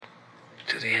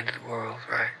To the end of the world,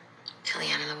 right? Till the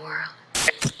end of the world.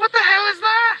 What the hell is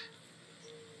that?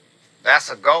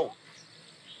 That's a goat.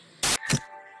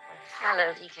 I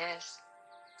love you, Cass.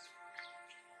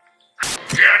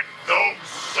 Get those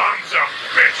sons of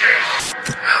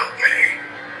bitches! Help me.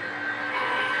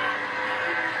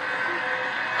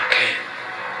 I can't.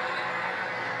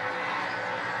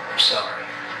 I'm sorry.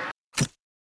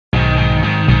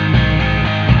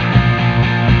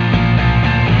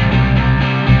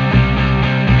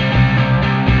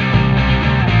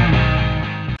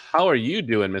 How are you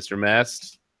doing, Mr.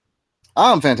 Mest?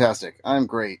 I'm fantastic. I'm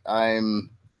great. I'm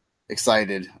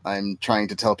excited. I'm trying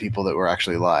to tell people that we're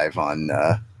actually live on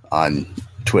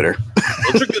Twitter.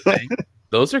 Those are good things.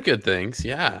 Those are good things.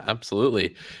 Yeah,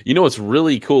 absolutely. You know what's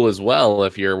really cool as well,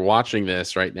 if you're watching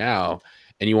this right now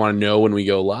and you want to know when we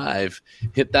go live,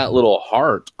 hit that little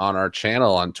heart on our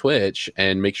channel on Twitch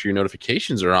and make sure your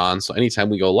notifications are on. So anytime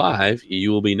we go live,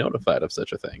 you will be notified of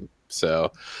such a thing.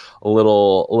 So a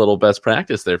little best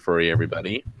practice there for you,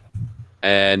 everybody.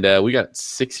 And we got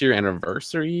 6-year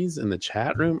anniversaries in the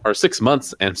chat room, or 6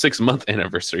 months and 6-month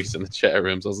anniversaries in the chat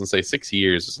rooms. I was gonna say 6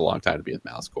 years is a long time to be with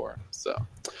MaliceCore. So,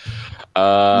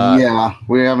 yeah,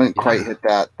 we haven't quite hit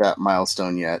that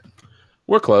milestone yet.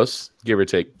 We're close, give or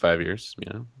take 5 years.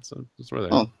 You know, so we're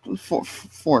there. Oh,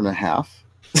 4.5.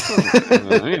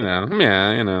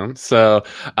 You know. So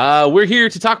we're here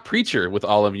to talk Preacher with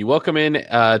all of you. Welcome in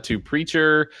to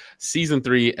Preacher Season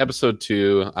 3, Episode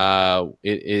 2.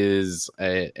 It is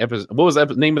a episode. What was the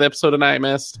name of the episode tonight,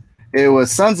 Mist? It was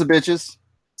Sonsabitches.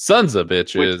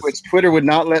 Sonsabitches. Which Twitter would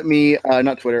not let me.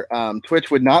 Not Twitter.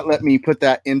 Twitch would not let me put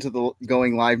that into the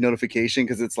going live notification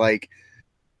because it's like,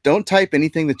 don't type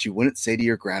anything that you wouldn't say to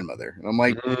your grandmother. And I'm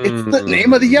like, it's the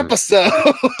name of the episode.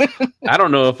 I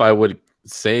don't know if I would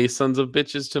say sons of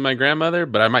bitches to my grandmother,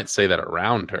 but I might say that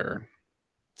around her.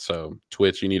 So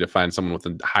Twitch, you need to find someone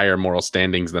with higher moral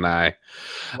standings than I.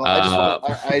 Well,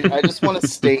 I just want to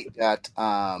state that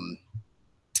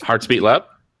Hearts beat loud.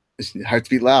 Hearts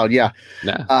beat loud, yeah.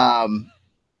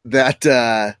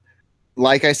 That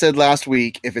like I said last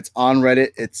week, if it's on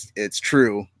Reddit, it's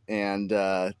true, and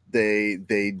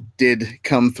they did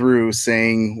come through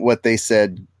saying what they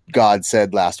said God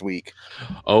said last week.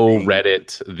 Oh,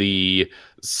 Reddit, the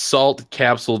salt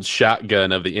capsuled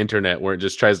shotgun of the internet where it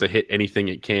just tries to hit anything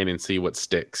it can and see what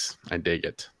sticks. I dig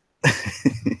it.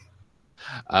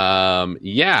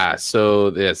 Yeah, so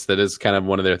that is kind of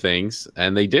one of their things.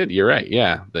 And they did, you're right.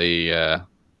 Yeah, they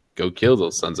go kill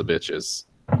those sons of bitches.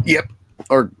 Yep.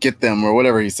 Or get them, or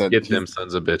whatever he said. Get them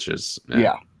sons of bitches.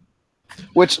 Yeah.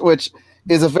 Which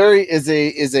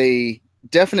is a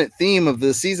definite theme of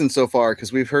the season so far,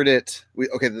 because we've heard it.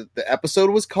 The episode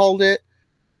was called it.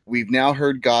 We've now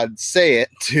heard God say it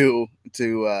to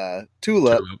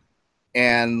Tulip,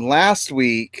 and last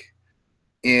week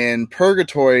in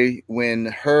Purgatory,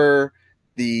 when the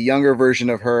younger version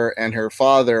of her and her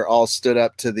father all stood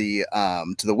up to the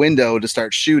window to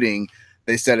start shooting,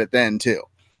 they said it then too.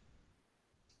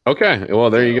 Okay, well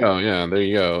there you go. Yeah, there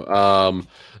you go.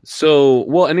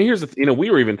 And here's the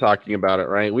we were even talking about it,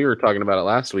 right? We were talking about it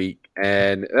last week,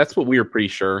 and that's what we were pretty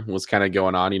sure was kind of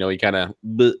going on. He kind of,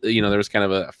 there was kind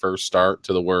of a first start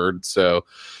to the word. So,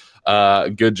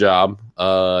 good job,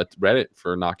 Reddit,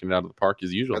 for knocking it out of the park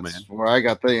as usual, that's man. Where I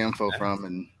got the info from,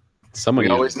 and someone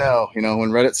always know, when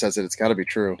Reddit says it, it's got to be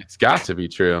true. It's got to be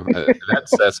true. That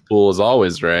cesspool is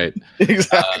always right.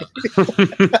 Exactly.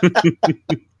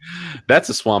 That's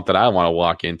a swamp that I want to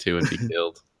walk into and be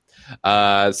killed.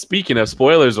 Speaking of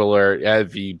spoilers alert,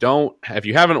 if you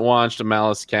haven't watched a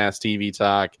MaliceCast TV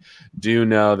talk, do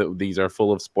know that these are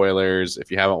full of spoilers. If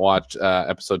you haven't watched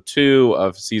episode 2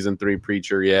 of season 3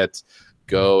 Preacher yet,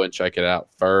 go and check it out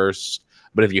first.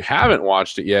 But if you haven't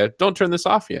watched it yet, don't turn this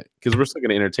off yet, because we're still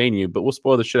going to entertain you, but we'll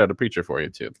spoil the shit out of Preacher for you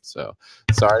too. So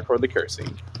sorry for the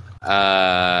cursing.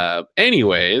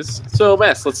 Anyways, so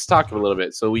Mess, let's talk a little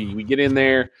bit. So we get in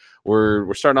there,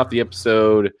 we're starting off the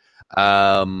episode.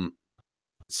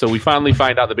 So we finally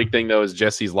find out the big thing though is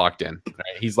Jesse's locked in.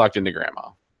 Right? He's locked into Grandma.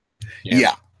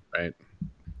 Yeah. Right.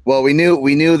 Well, we knew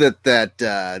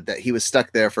that he was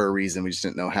stuck there for a reason. We just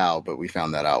didn't know how, but we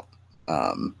found that out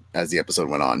as the episode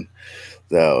went on.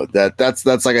 So that's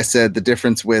like I said, the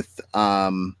difference with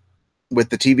the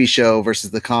TV show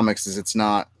versus the comics is it's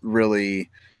not really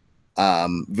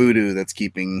voodoo that's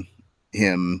keeping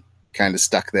him kind of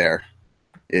stuck there.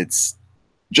 It's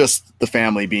just the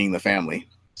family being the family.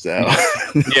 So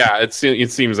Yeah, it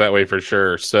seems that way for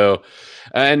sure. So,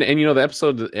 and the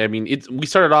episode. I mean, we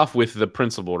started off with the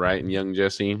principal, right, and young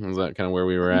Jesse. Was that kind of where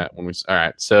we were at when we? All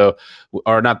right, so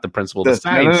or not the principal, the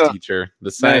science teacher,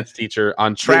 teacher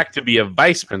on track to be a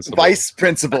vice principal. Vice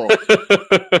principal.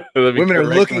 Women are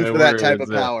looking for that type of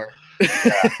power.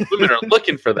 Yeah, women are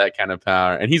looking for that kind of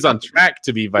power, and he's on track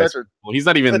to be vice principal. He's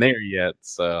not even there yet.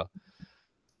 So.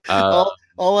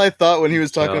 All I thought when he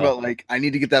was talking about like I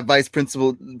need to get that vice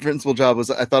principal job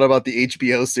was I thought about the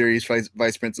HBO series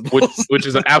Vice Principals, which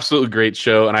is an absolutely great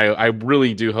show, and I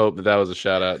really do hope that was a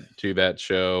shout out to that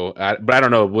show. But I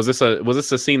don't know, was this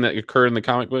a scene that occurred in the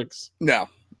comic books? No.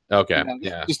 Okay,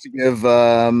 yeah. Just to give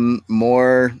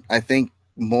more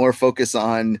focus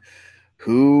on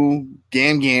who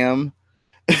Gam Gam,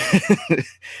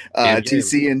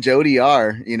 TC and Jody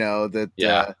are,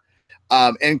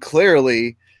 and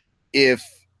clearly. If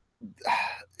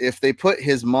they put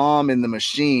his mom in the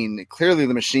machine, clearly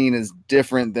the machine is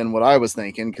different than what I was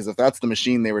thinking. Because if that's the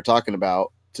machine they were talking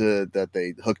about that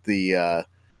they hooked the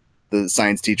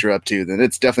science teacher up to, then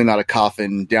it's definitely not a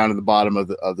coffin down at the bottom of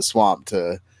the swamp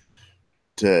to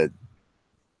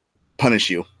punish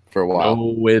you for a while.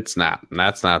 No, it's not.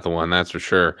 That's not the one. That's for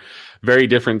sure. Very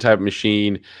different type of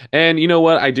machine. And you know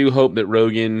what? I do hope that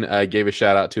Rogan gave a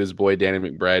shout out to his boy Danny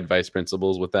McBride, vice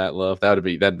principals, with that love. That'd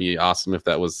be awesome if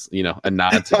that was a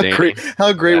nod to Danny.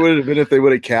 How great would it have been if they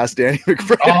would have cast Danny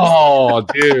McBride? Oh,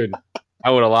 dude.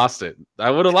 I would have lost it. I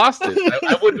wouldn't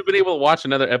have been able to watch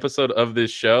another episode of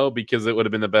this show because it would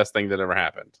have been the best thing that ever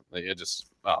happened. Like,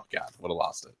 oh God, would have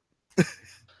lost it.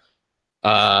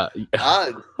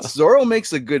 Zorro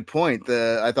makes a good point.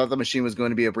 I thought the machine was going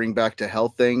to be a bring back to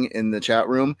health thing in the chat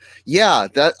room. Yeah,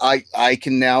 that I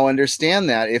can now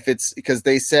understand that if it's because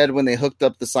they said when they hooked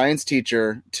up the science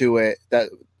teacher to it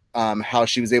that how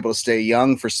she was able to stay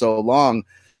young for so long.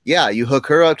 Yeah, you hook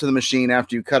her up to the machine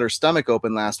after you cut her stomach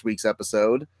open last week's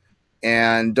episode,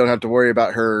 and don't have to worry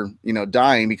about her,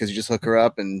 dying because you just hook her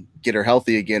up and get her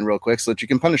healthy again real quick so that you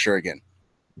can punish her again.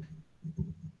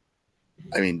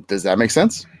 I mean, does that make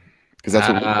sense? Because that's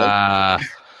what I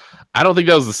don't think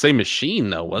that was the same machine,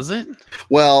 though, was it?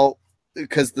 Well,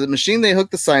 because the machine they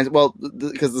hooked the science. Well,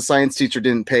 because the science teacher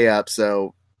didn't pay up,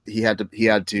 so he had to.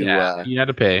 Yeah, he had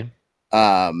to pay.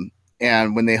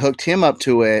 And when they hooked him up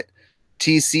to it,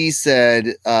 TC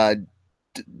said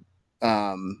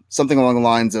something along the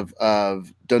lines of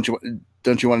don't you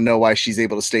want to know why she's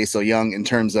able to stay so young in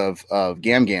terms of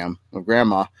Gam Gam, of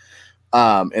Grandma.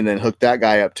 And then hooked that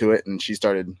guy up to it, and she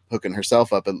started hooking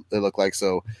herself up. It looked like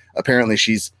so. Apparently,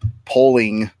 she's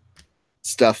pulling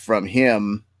stuff from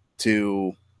him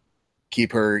to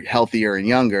keep her healthier and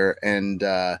younger. And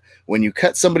when you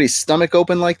cut somebody's stomach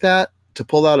open like that to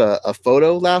pull out a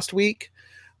photo last week,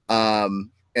 and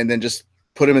then just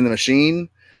put him in the machine,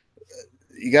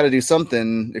 you got to do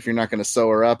something if you're not going to sew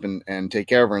her up and take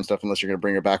care of her and stuff, unless you're going to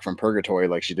bring her back from purgatory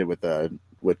like she did with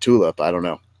Tulip. I don't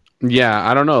know. Yeah,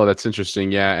 I don't know. That's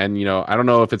interesting. Yeah, and I don't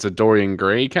know if it's a Dorian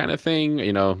Gray kind of thing,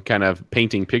 kind of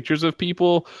painting pictures of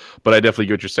people, but I definitely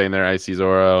get what you're saying there, Icy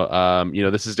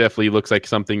Zorro. This is definitely looks like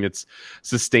something that's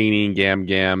sustaining Gam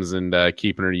Gams and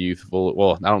keeping her youthful.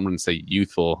 Well, I don't want to say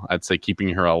youthful. I'd say keeping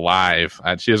her alive.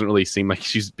 She doesn't really seem like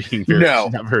she's being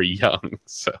not very young.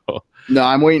 So no,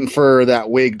 I'm waiting for that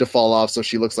wig to fall off so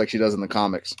she looks like she does in the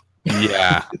comics.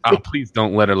 Yeah. Oh, please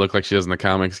don't let her look like she does in the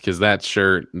comics, because that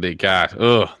shirt they got,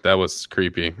 that was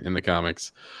creepy in the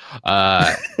comics.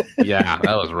 Yeah,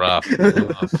 that was rough.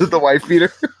 The wife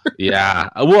beater. Yeah.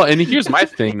 Well, and here's my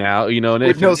thing now,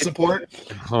 with no support.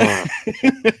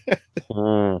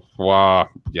 Wow.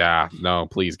 Yeah. No,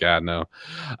 please, God, no.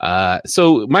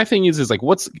 So my thing is like,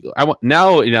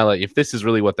 like, if this is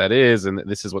really what that is, and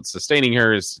this is what's sustaining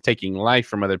her, is taking life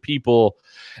from other people.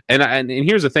 And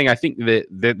here's the thing. I think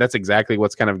that's exactly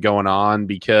what's kind of going on,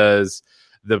 because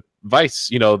the vice,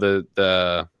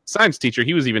 the science teacher,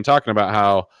 he was even talking about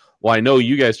how, well, I know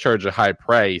you guys charge a high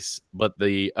price, but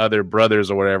the other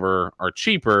brothers or whatever are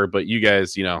cheaper, but you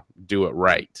guys, do it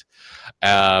right.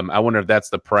 I wonder if that's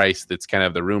the price that's kind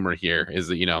of the rumor here, is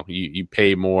that, you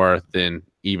pay more than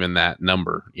even that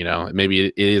number, maybe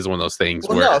it is one of those things.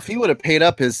 Well, no, if he would have paid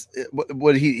up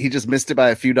he just missed it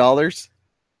by a few dollars.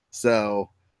 So,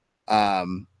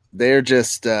 they're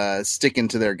just sticking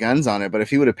to their guns on it. But if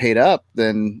he would have paid up,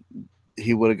 then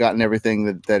he would have gotten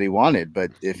everything that he wanted.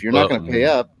 But if you're not going to pay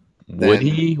up,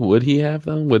 then... would he have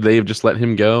them? Would they have just let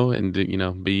him go and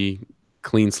be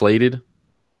clean slated?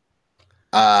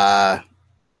 I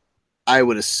I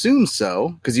would assume so,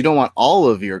 because you don't want all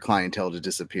of your clientele to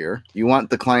disappear. You want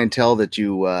the clientele that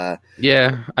you.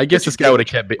 Yeah, I guess this guy would have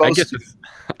kept.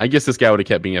 I guess this guy would have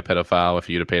kept being a pedophile if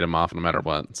you'd have paid him off no matter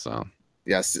what. So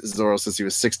yes, Zorro says he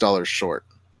was $6 short.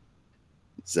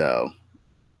 So,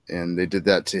 and they did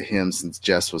that to him since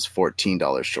Jess was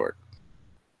 $14 short.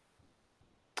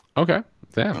 Okay,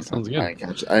 yeah, that sounds good. I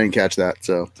didn't catch that.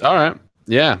 So all right,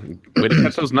 yeah, way to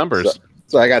catch those numbers.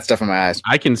 So I got stuff in my eyes.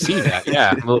 I can see that.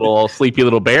 Yeah, a little sleepy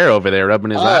little bear over there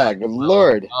rubbing his eye. Good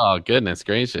lord! Oh goodness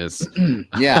gracious!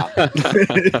 Yeah.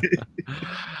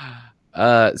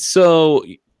 So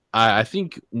I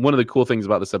think one of the cool things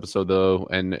about this episode, though,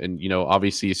 and you know,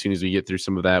 obviously, as soon as we get through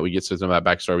some of that, we get to some of that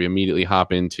backstory. We immediately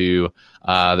hop into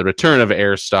the return of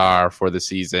Herr Starr for the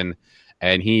season,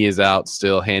 and he is out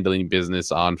still handling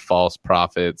business on false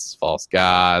prophets, false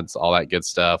gods, all that good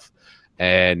stuff.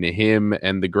 And him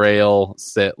and the Grail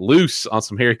set loose on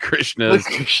some Hare Krishnas.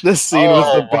 The Krishna scene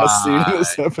was the best scene in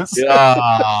this episode.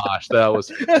 Gosh, that was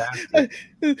fantastic.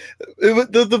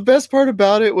 The best part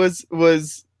about it was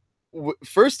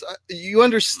first you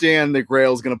understand that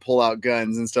Grail's going to pull out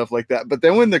guns and stuff like that, but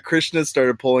then when the Krishnas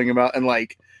started pulling them out and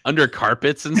like under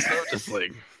carpets and stuff, just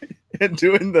like and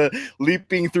doing the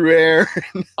leaping through air.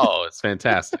 Oh, it's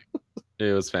fantastic.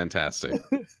 It was fantastic.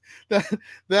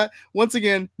 That once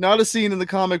again, not a scene in the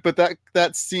comic, but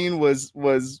that scene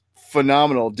was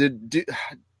phenomenal. Did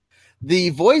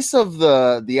the voice of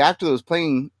the actor that was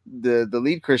playing the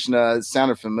lead Krishna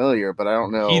sounded familiar, but I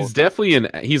don't know. He's definitely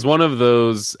he's one of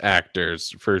those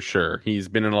actors for sure. He's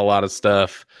been in a lot of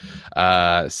stuff,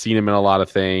 seen him in a lot of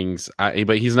things.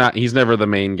 But he's never the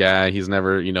main guy. He's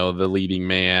never, the leading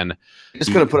man.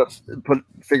 Just couldn't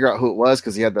figure out who it was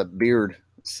because he had that beard.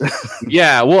 So.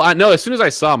 Yeah, well, I know as soon as I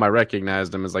saw him, I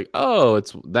recognized him as like, oh,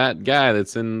 it's that guy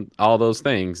that's in all those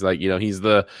things. Like, he's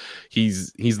the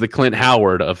Clint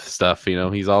Howard of stuff.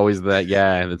 He's always that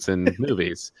guy that's in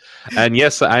movies. And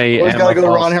yes, I always gotta go to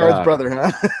Ron Howard's brother,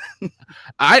 huh?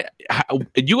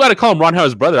 You got to call him Ron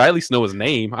Howard's brother. I at least know his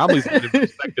name. I'm at least in the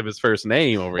perspective of his first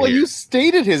name over here. Well, you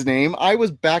stated his name. I was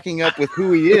backing up with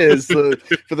who he is for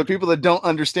the people that don't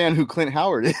understand who Clint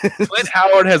Howard is. Clint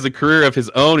Howard has a career of his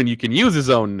own, and you can use his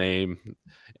own name.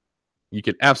 You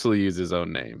can absolutely use his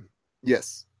own name.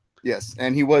 Yes,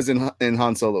 and he was in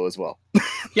Han Solo as well.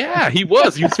 Yeah, he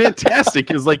was. He was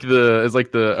fantastic. As like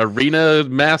the arena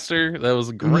master. That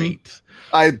was great.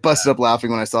 I busted up laughing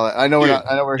when I saw that. I know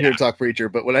we're here to talk Preacher,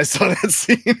 but when I saw that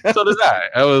scene, so did I.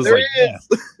 I was there like, yeah.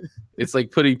 It's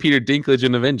like putting Peter Dinklage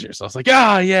in Avengers. So I was like,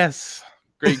 yes,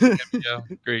 great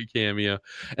cameo.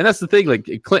 And that's the thing. Like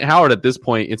Clint Howard at this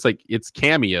point, it's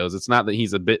cameos. It's not that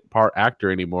he's a bit part actor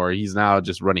anymore. He's now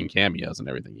just running cameos and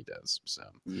everything he does. So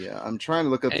yeah, I'm trying to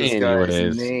look up this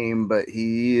guy's name, but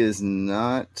he is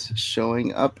not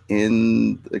showing up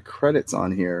in the credits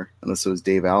on here, unless it was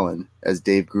Dave Allen as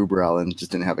Dave Gruber Allen.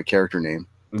 Just didn't have a character name.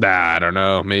 I don't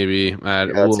know. Maybe.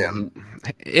 That's him.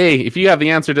 Hey, if you have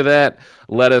the answer to that,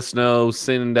 let us know.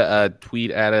 Send a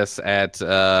tweet at us at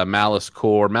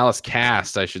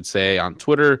MaliceCast, I should say, on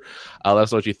Twitter. Let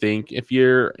us know what you think. If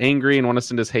you're angry and want to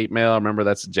send us hate mail, remember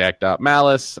that's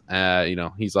Jack.Malice.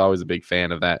 He's always a big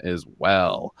fan of that as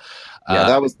well.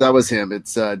 Yeah, that was him.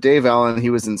 It's Dave Allen. He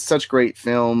was in such great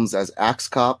films as Axe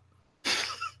Cop.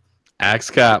 Axe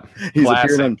Cop.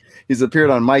 He's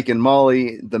appeared on Mike and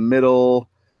Molly, The Middle,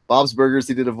 Bob's Burgers.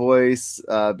 He did a voice.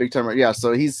 Big Time. Yeah,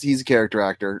 so he's a character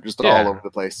actor, just all over the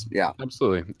place. Yeah,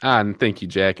 absolutely. And thank you,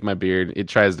 Jack. My beard, it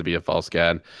tries to be a false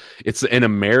god. It's an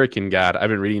American god. I've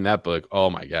been reading that book. Oh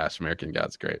my gosh, American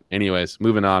God's great. Anyways,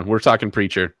 moving on. We're talking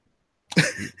Preacher.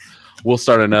 We'll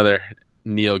start another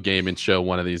Neil Gaiman show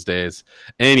one of these days.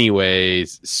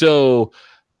 Anyways, so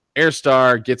Herr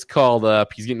Starr gets called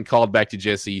up. He's getting called back to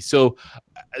Jesse. So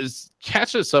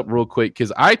catch us up real quick,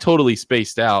 because I totally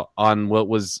spaced out on what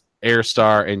was Herr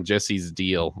Starr and Jesse's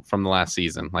deal from the last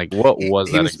season. Like, what was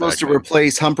that? He was supposed to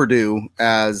replace Humperdoo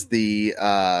as the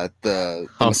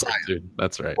Messiah.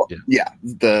 That's right. Well, yeah,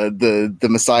 the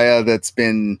Messiah that's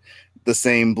been the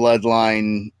same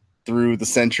bloodline through the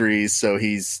centuries. So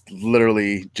he's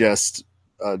literally just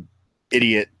a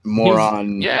idiot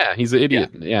moron. He's an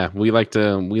idiot. Yeah, we like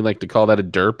to call that a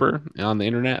derper on the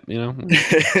internet.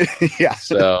 Yeah.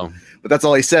 So, but that's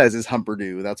all he says is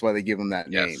Humperdoo. That's why they give him that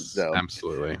name. So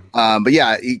absolutely. But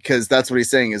yeah, because that's what he's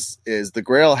saying is the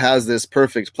Grail has this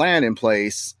perfect plan in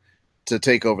place to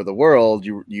take over the world.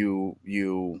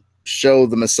 You show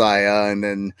the Messiah, and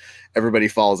then everybody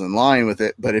falls in line with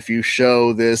it. But if you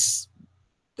show this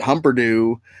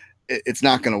Humperdoo, it's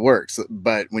not going to work. So,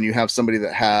 but when you have somebody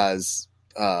that has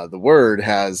the word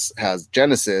has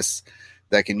Genesis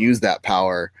that can use that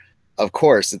power, of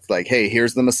course, it's like, hey,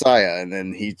 here's the Messiah, and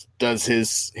then he does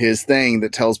his thing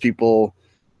that tells people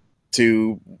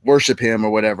to worship him or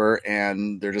whatever,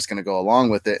 and they're just going to go along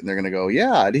with it, and they're going to go,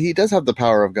 yeah, he does have the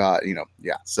power of God,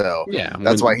 yeah. So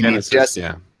that's why he needs Jesse.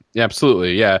 Yeah,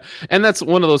 absolutely. Yeah. And that's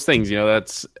one of those things,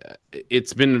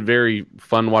 it's been very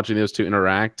fun watching those two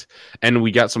interact. And we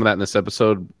got some of that in this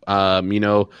episode. They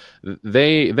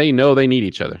know they need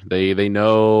each other. They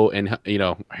know, and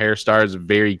Herr Starr is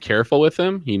very careful with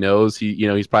him. He knows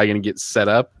he's probably going to get set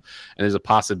up, and there's a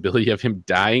possibility of him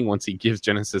dying once he gives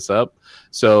Genesis up.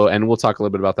 So, and we'll talk a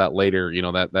little bit about that later.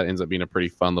 That ends up being a pretty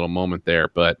fun little moment there.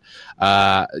 But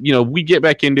we get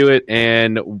back into it,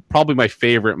 and probably my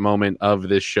favorite moment of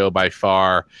this show by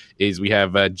far is we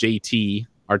have JT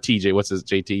or TJ. What's his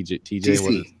JT?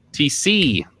 TJ?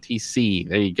 TC. TC.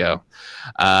 There you go.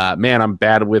 Man, I'm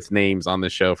bad with names on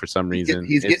this show for some reason.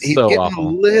 He's so getting awful. a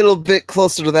little bit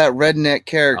closer to that redneck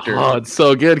character. Oh, it's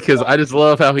so good because I just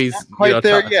love how he's not quite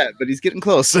there yet, but he's getting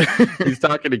closer. He's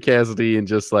talking to Cassidy and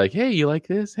just like, hey, you like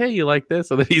this? Hey, you like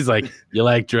this? And then he's like, you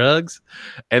like drugs?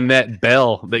 And that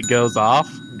bell that goes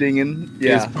off dinging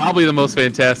is probably the most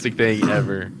fantastic thing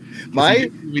ever.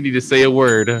 We need to say a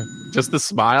word. Just the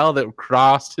smile that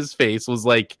crossed his face was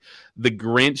like the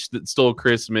Grinch that stole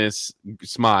Christmas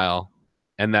smile,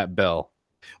 and that bell.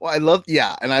 Well, I love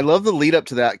the lead up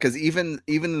to that, because even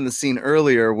in the scene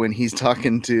earlier when he's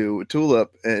talking to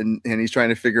Tulip and he's trying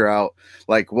to figure out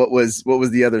like what was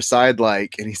the other side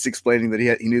like, and he's explaining that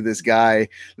he knew this guy.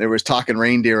 There was talking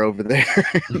reindeer over there.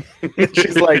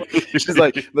 she's like,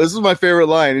 this is my favorite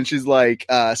line, and she's like,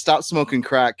 stop smoking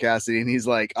crack, Cassidy. And he's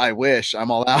like, I wish,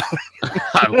 I'm all out.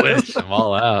 I wish, I'm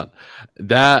all out.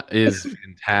 That is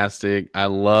fantastic. I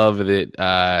love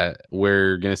that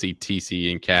we're gonna see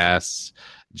TC and Cass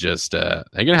just they're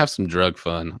gonna have some drug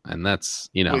fun, and that's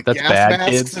that's bad,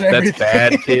 kids. That's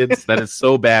bad, kids. That is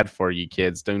so bad for you,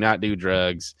 kids. Do not do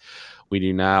drugs. We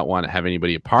do not want to have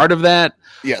anybody a part of that.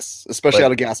 Yes, especially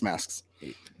out of gas masks.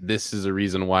 This is a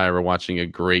reason why we're watching a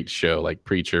great show like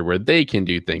Preacher, where they can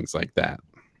do things like that.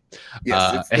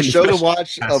 Yes, it's a show to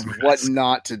watch of what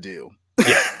not to do.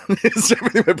 Yeah, it's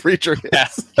everything a Preacher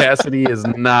is. Cassidy is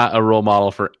not a role model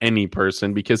for any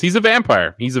person because he's a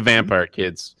vampire. He's a vampire,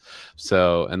 kids.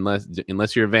 So unless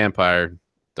you're a vampire,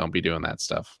 don't be doing that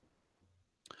stuff.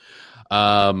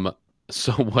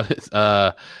 So what is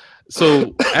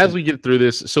so as we get through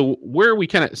this, so where we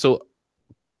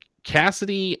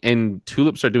Cassidy and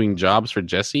Tulip start doing jobs for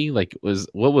Jesse. Like,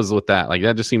 what was with that? Like,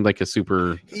 that just seemed like a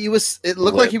super. It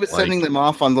looked like he was sending them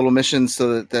off on little missions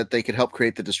so that they could help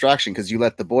create the distraction. Because you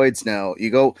let the Boyds know,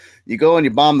 you go and you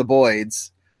bomb the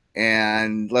Boyds,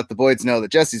 and let the Boyds know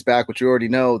that Jesse's back, which you already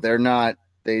know they're not.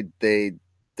 They've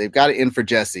got it in for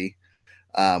Jesse,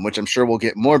 which I'm sure we'll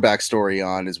get more backstory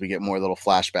on as we get more little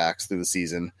flashbacks through the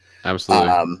season.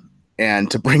 Absolutely, and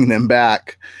to bring them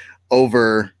back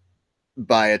over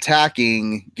by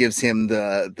attacking gives him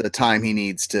the time he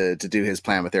needs to do his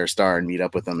plan with Herr Starr and meet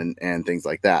up with them and things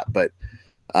like that. But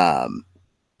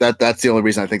that's the only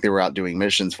reason I think they were out doing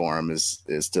missions for him is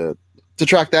to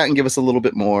track that and give us a little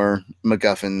bit more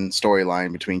MacGuffin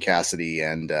storyline between Cassidy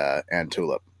and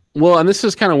Tulip. Well, and this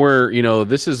is kind of where,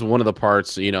 this is one of the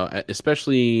parts,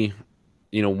 especially,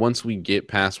 once we get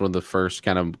past one of the first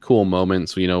kind of cool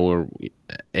moments, where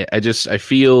I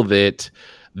feel that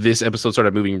this episode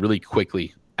started moving really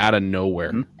quickly out of nowhere,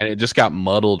 and it just got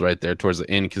muddled right there towards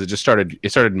the end because it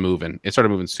started moving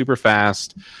super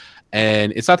fast,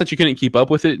 and it's not that you couldn't keep up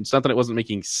with it. It's not that it wasn't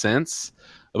making sense,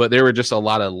 but there were just a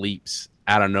lot of leaps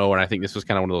out of nowhere. And I think this was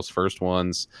kind of one of those first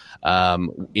ones, and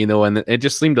it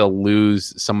just seemed to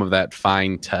lose some of that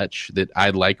fine touch that I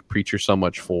like Preacher so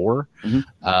much for.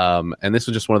 And this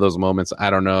was just one of those moments. I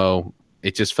don't know.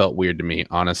 It just felt weird to me,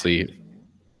 honestly.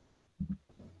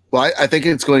 Well, I think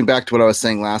it's going back to what I was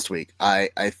saying last week. I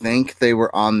think they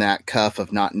were on that cuff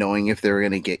of not knowing if they were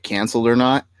going to get canceled or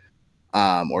not,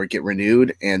 or get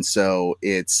renewed, and so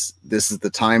this is the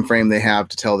time frame they have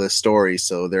to tell this story.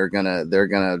 So they're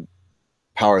gonna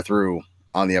power through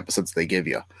on the episodes they give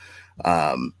you,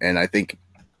 and I think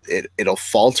it'll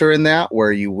falter in that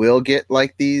where you will get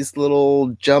like these little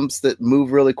jumps that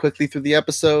move really quickly through the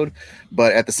episode.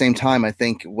 But at the same time, I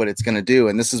think what it's going to do,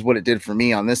 and this is what it did for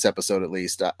me on this episode, at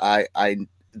least, the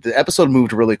episode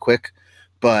moved really quick,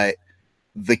 but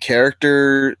the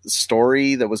character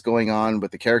story that was going on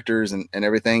with the characters and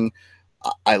everything,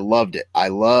 I loved it. I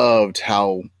loved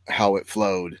how it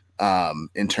flowed,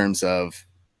 in terms of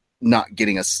not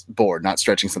getting us bored, not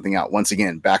stretching something out. Once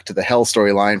again, back to the Hell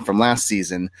storyline from last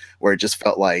season, where it just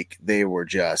felt like they were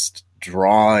just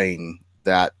drawing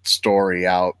that story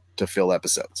out to fill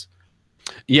episodes.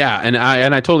 Yeah, and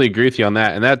I totally agree with you on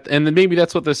that. And then maybe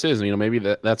that's what this is. Maybe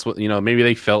that's what maybe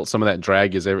they felt some of that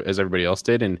drag as everybody else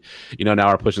did, and now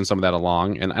are pushing some of that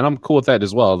along. And I'm cool with that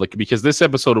as well. Like, because this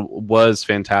episode was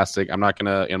fantastic. I'm not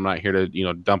here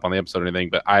to dump on the episode or anything,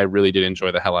 but I really did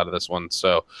enjoy the hell out of this one.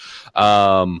 So,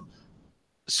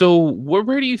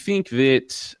 where do you think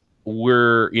that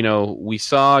we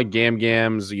saw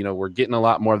Gams, we're getting a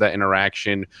lot more of that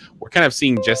interaction. We're kind of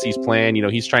seeing Jesse's plan.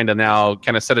 He's trying to now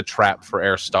kind of set a trap for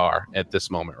Herr Starr at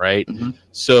this moment, right? Mm-hmm.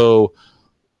 So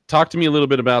talk to me a little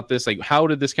bit about this. Like, how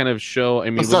did this kind of show? I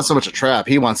mean, it's not so much a trap.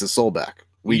 He wants his soul back.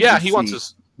 He wants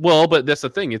his. Well, but that's the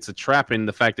thing. It's a trap in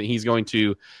the fact that he's going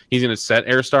to set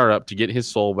Herr Starr up to get his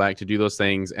soul back, to do those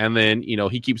things, and then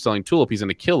he keeps telling Tulip he's going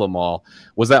to kill them all.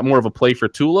 Was that more of a play for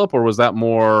Tulip, or was that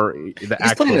more the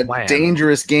actual plan? He's playing a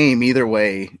dangerous game either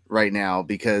way right now,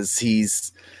 because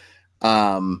he's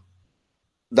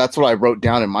that's what I wrote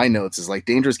down in my notes, is like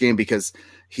dangerous game, because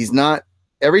he's not,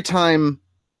 every time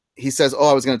he says, "Oh,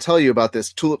 I was going to tell you about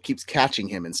this," Tulip keeps catching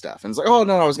him and stuff. And it's like, "Oh,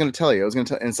 no, I was going to tell you. And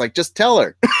it's like, just tell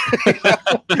her.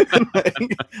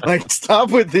 like,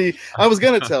 stop with the, "I was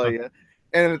going to tell you."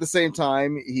 And at the same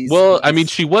time,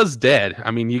 she was dead.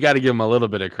 I mean, you got to give him a little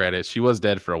bit of credit. She was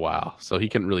dead for a while, so he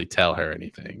couldn't really tell her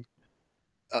anything.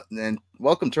 And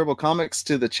welcome, Turbo Comics,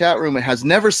 to the chat room. It has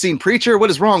never seen Preacher. What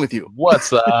is wrong with you?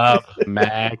 What's up,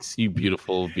 Max? You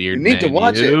beautiful beard. You need to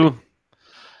watch it.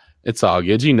 It's all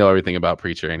good. You know everything about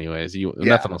Preacher, anyways.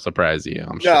 Nothing will surprise you,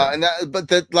 I'm sure.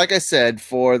 Like I said,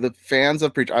 for the fans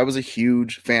of Preacher, I was a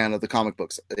huge fan of the comic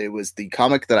books. It was the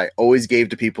comic that I always gave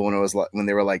to people when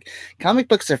they were like, "Comic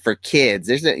books are for kids."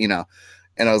 And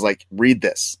I was like, "Read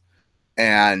this,"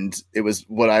 and it was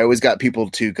what I always got people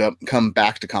to come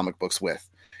back to comic books with.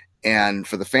 And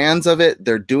for the fans of it,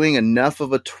 they're doing enough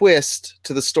of a twist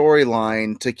to the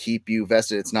storyline to keep you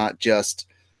vested. It's not just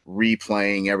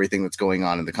replaying everything that's going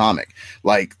on in the comic,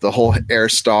 like the whole Herr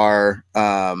Starr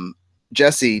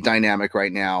Jesse dynamic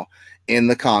right now in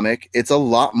the comic. It's a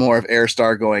lot more of Herr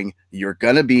Starr going, "You're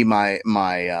gonna be my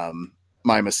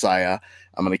Messiah.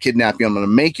 I'm gonna kidnap you. I'm gonna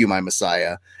make you my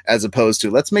Messiah," as opposed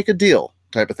to "let's make a deal"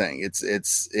 type of thing.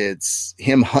 It's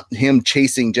him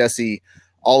chasing Jesse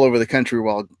all over the country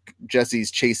while Jesse's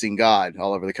chasing God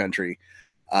all over the country.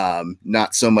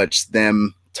 Not so much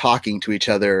them talking to each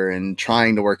other and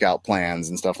trying to work out plans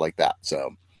and stuff like that.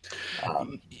 So,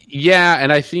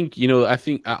 and I think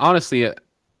honestly,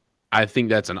 I think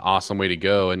that's an awesome way to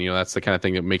go. And, that's the kind of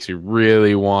thing that makes you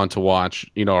really want to watch,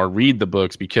 or read the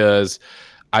books, because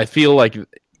I feel like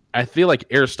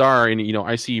Herr Starr, and,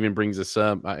 I see even brings this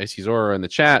up. I see Zora in the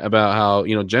chat about how,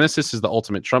 Genesis is the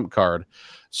ultimate trump card.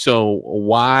 So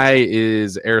why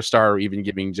is Herr Starr even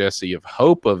giving Jesse of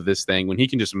hope of this thing when he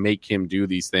can just make him do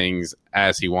these things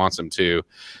as he wants him to?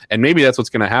 And maybe that's what's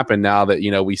going to happen now that,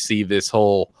 we see this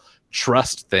whole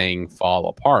trust thing fall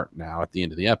apart now at the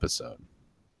end of the episode.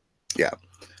 Yeah,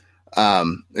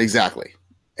 exactly.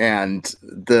 And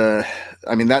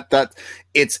that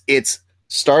it's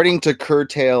starting to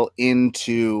curtail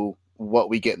into what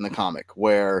we get in the comic,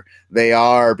 where they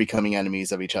are becoming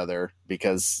enemies of each other,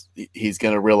 because he's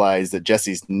going to realize that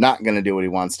Jesse's not going to do what he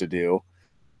wants to do,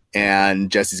 and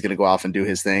Jesse's going to go off and do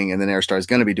his thing, and then Herr Starr is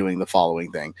going to be doing the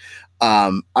following thing.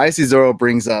 I see Zoro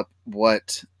brings up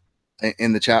what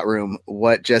in the chat room,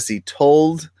 what Jesse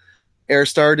told Herr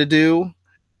Starr to do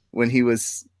when he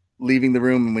was leaving the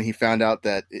room, and when he found out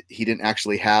that he didn't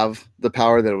actually have the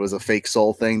power, that it was a fake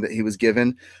soul thing that he was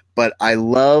given. But I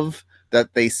love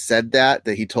that they said that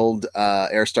he told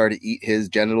Herr Starr to eat his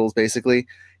genitals, basically.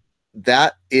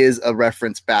 That is a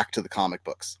reference back to the comic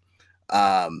books.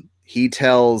 He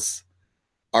tells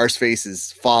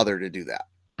Arseface's father to do that.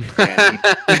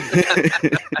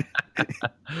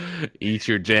 Eat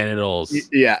your genitals.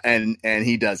 Yeah, and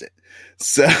he does it.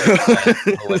 So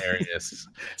hilarious.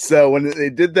 So when they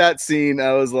did that scene,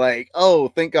 I was like, "Oh,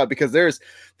 thank God," because there's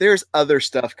other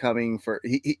stuff coming for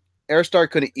Herr Starr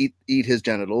couldn't eat his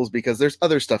genitals, because there's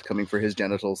other stuff coming for his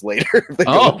genitals later.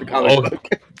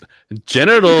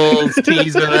 Genitals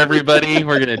teaser, everybody.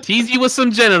 We're going to tease you with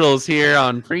some genitals here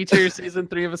on Preacher Season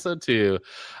 3, Episode 2.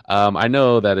 I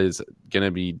know that is going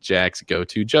to be Jack's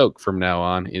go-to joke from now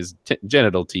on, is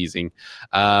genital teasing.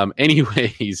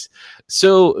 Anyways,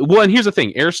 and here's the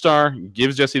thing. Herr Starr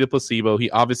gives Jesse the placebo. He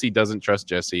obviously doesn't trust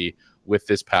Jesse with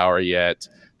this power yet.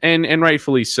 And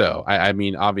rightfully so. I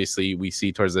mean, obviously, we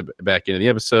see towards the back end of the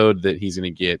episode that he's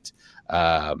going to get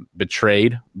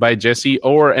betrayed by Jesse.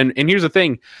 And here's the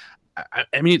thing.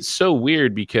 I mean, it's so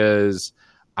weird, because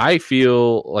I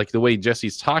feel like the way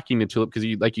Jesse's talking to Tulip, because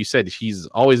like you said, he's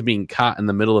always being caught in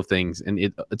the middle of things. And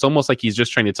it's almost like he's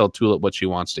just trying to tell Tulip what she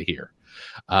wants to hear.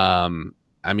 I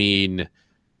mean,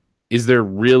 is there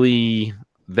really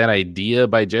that idea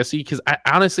by Jesse? Because I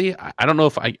honestly, I don't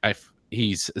know if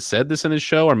he's said this in his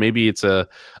show, or maybe it's a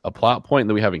plot point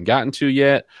that we haven't gotten to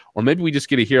yet, or maybe we just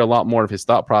get to hear a lot more of his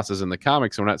thought process in the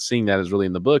comics, and we're not seeing that as really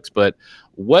in the books. But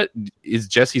what is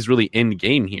Jesse's really end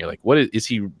game here? Like, what is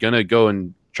he gonna go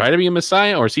and try to be a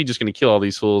messiah, or is he just gonna kill all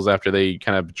these fools after they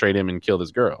kind of betrayed him and killed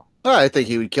his girl? Well, I think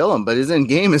he would kill him, but his end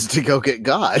game is to go get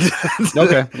God.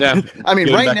 Okay, yeah. I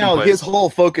mean, right now his whole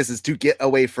focus is to get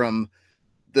away from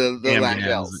the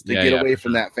Langels, to get away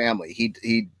from that family.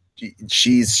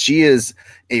 She is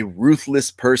a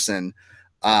ruthless person.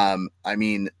 I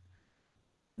mean,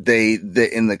 they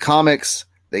in the comics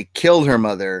they killed her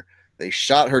mother. They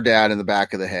shot her dad in the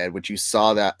back of the head, which you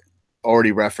saw that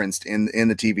already referenced in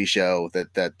the TV show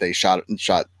that they shot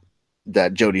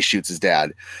that Jody shoots his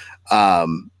dad.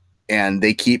 And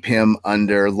they keep him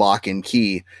under lock and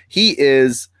key. He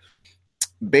is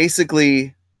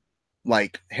basically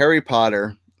like Harry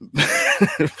Potter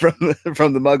from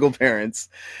the Muggle parents,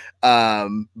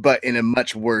 but in a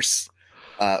much worse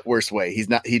way. He's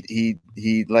not. He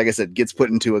like I said, gets put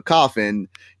into a coffin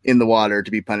in the water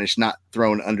to be punished, not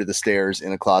thrown under the stairs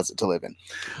in a closet to live in.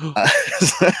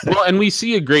 Well, and we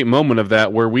see a great moment of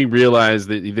that where we realize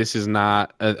that this is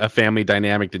not a family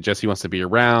dynamic that Jesse wants to be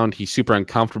around. He's super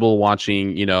uncomfortable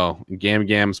watching,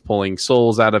 Gam-Gams pulling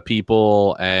souls out of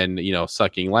people and,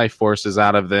 sucking life forces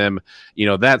out of them.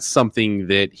 That's something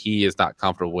that he is not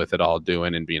comfortable with at all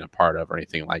doing and being a part of or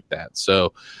anything like that.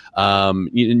 So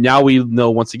now we know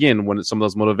once again when some of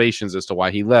those motivations as to why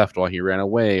he left, why he ran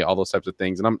away, all those types of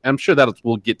things. And I'm sure that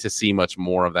we'll get to see much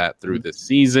more of that through this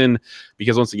season,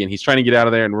 because once again, he's trying to get out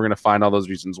of there, and we're going to find all those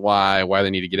reasons why they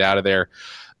need to get out of there.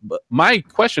 But my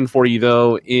question for you,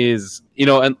 though, is,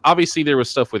 and obviously there was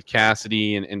stuff with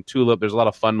Cassidy and Tulip. There's a lot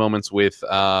of fun moments with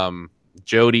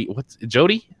Jody. What's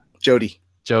Jody? Jody.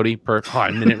 Oh,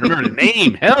 I didn't remember the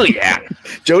name. Hell yeah.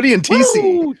 Jody and TC.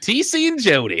 Woo! TC and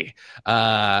Jody.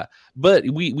 But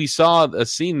we saw a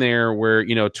scene there where,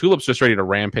 Tulip's just ready to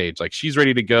rampage. Like, she's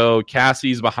ready to go.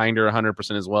 Cassie's behind her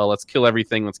 100% as well. Let's kill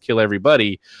everything. Let's kill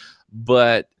everybody.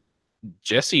 But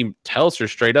Jesse tells her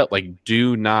straight up, like,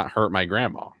 do not hurt my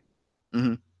grandma.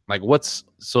 Mm-hmm. Like, what's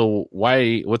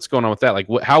going on with that? Like,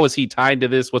 how is he tied to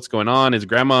this? What's going on? Is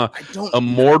grandma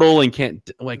immortal and can't,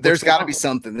 like, there's got to be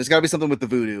something. There's got to be something with the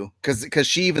voodoo, because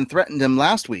she even threatened him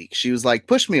last week. She was like,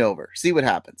 push me over, see what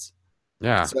happens.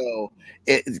 Yeah. So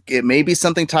it may be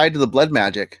something tied to the blood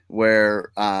magic,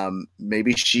 where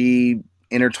maybe she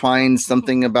intertwines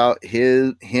something about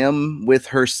him with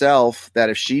herself, that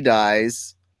if she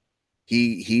dies,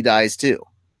 he dies too.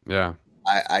 Yeah.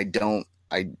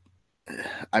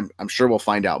 I'm sure we'll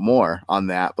find out more on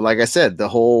that. But like I said, the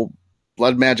whole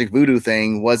blood magic voodoo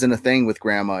thing wasn't a thing with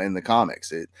grandma in the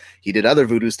comics. He did other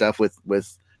voodoo stuff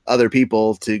with other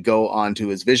people to go on to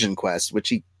his vision quest, which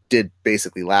he did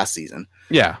basically last season.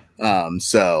 Yeah.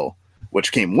 So,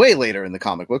 which came way later in the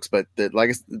comic books, but they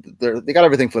got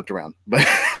everything flipped around, but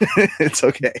it's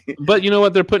okay. But you know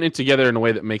what? They're putting it together in a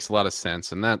way that makes a lot of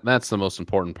sense. And that's the most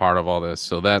important part of all this.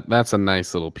 So that's a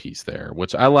nice little piece there,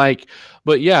 which I like.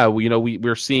 But yeah,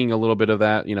 we're seeing a little bit of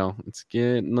that, it's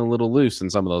getting a little loose in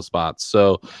some of those spots.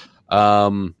 So,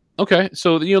 okay,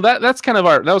 so that was kind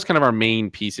of our main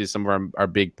pieces, some of our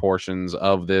big portions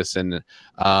of this, and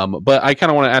but I kind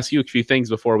of want to ask you a few things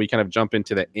before we kind of jump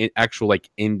into the actual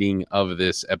ending of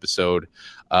this episode,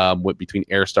 between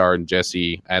Herr Starr and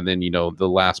Jesse, and then the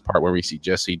last part where we see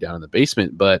Jesse down in the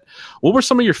basement. But what were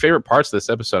some of your favorite parts of this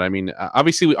episode? I mean,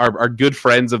 obviously our good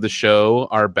friends of the show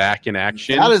are back in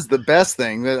action. That is the best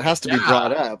thing that has to be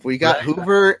brought up. We got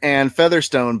Hoover and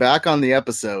Featherstone back on the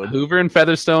episode. Hoover and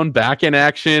Featherstone back in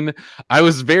action. I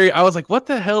was like, what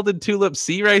the hell did Tulip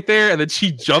see right there? And then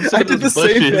she jumps into the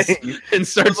bushes and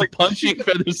starts punching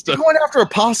Featherstone. Going after a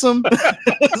possum.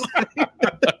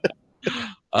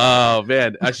 Oh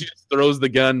man, she just throws the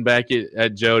gun back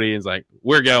at Jody and is like,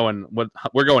 we're going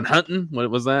hunting. What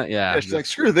was that? Yeah, she's like,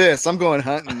 screw this, I'm going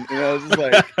hunting. Just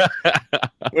like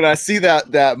when I see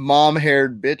that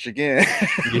mom-haired bitch again.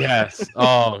 Yes.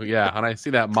 Oh yeah, when I see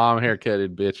that mom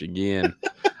haircutted bitch again.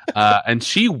 And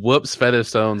she whoops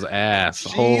Featherstone's ass.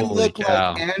 She looked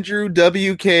like Andrew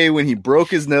WK when he broke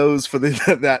his nose for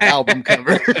that album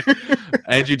cover.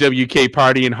 Andrew WK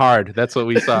partying hard. That's what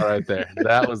we saw right there.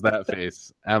 That was that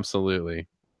face. Absolutely.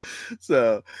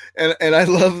 So, and I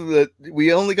love that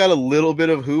we only got a little bit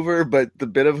of Hoover, but the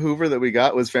bit of Hoover that we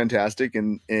got was fantastic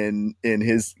in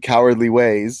his cowardly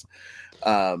ways.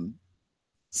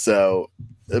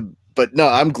 But no,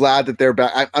 I'm glad that they're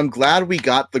back. I'm glad we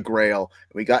got the Grail,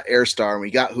 and we got Herr Starr, and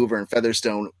we got Hoover and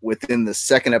Featherstone within the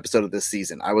second episode of this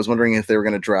season. I was wondering if they were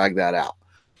going to drag that out.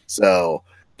 So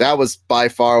that was by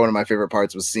far one of my favorite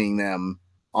parts, was seeing them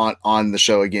on the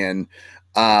show again.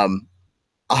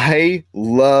 I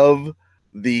love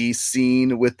the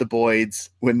scene with the Boyds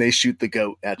when they shoot the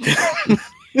goat at them.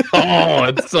 Oh,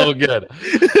 it's so good.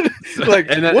 Like,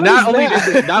 and what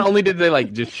not only did they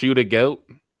like just shoot a goat,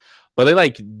 but they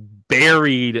like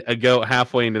buried a goat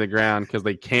halfway into the ground because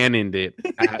they cannoned it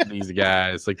at these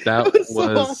guys. Like that was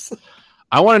so awesome.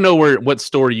 I want to know what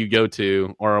store you go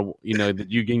to, or that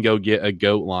you can go get a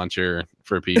goat launcher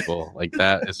for people. Like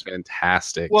that is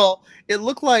fantastic. Well, it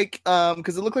looked like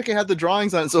because it looked like it had the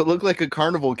drawings on it, so it looked like a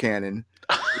carnival cannon.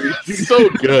 So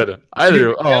good.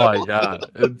 Oh my god,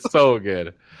 it's so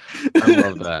good. I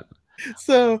love that.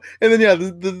 So, and then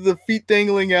the feet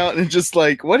dangling out, and just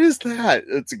like, what is that?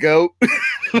 It's a goat.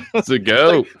 It's a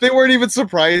goat. Like, they weren't even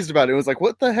surprised about it. It was like,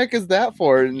 what the heck is that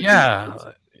for? And yeah.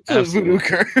 it's voodoo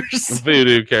curse.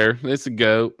 Voodoo curse. It's a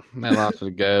goat. They launched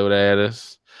a goat at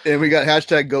us. And we got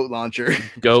hashtag goat launcher.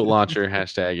 Goat launcher.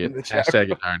 Hashtag it.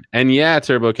 Hashtag it hard. And yeah,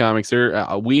 Turbo Comics.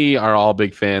 We are all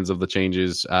big fans of the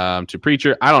changes to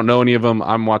Preacher. I don't know any of them.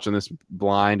 I'm watching this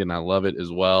blind, and I love it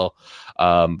as well.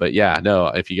 But yeah, no,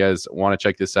 if you guys want to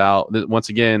check this out, once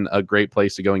again, a great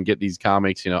place to go and get these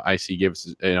comics. IC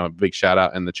gives a big shout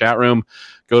out in the chat room.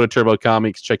 Go to Turbo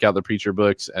Comics, check out the Preacher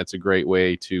books. That's a great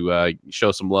way to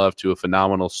show some love to a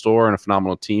phenomenal store and a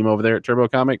phenomenal team over there at Turbo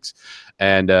Comics,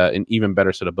 and an even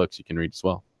better set of books you can read as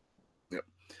well. Yep.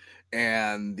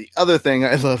 And the other thing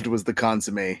I loved was the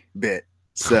consomme bit.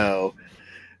 So,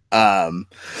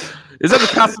 is that the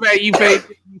consomme you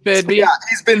fed me? Yeah,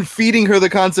 he's been feeding her the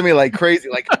consomme like crazy.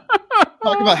 Like,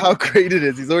 talk about how great it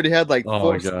is. He's already had like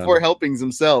four helpings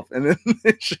himself, and then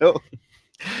they show.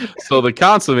 So the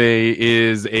consomme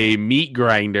is a meat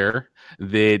grinder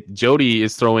that Jody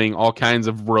is throwing all kinds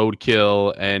of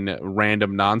roadkill and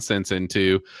random nonsense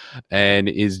into, and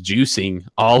is juicing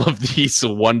all of these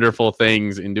wonderful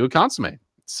things into a consomme.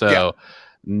 So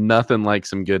nothing like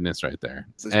some goodness right there.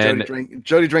 And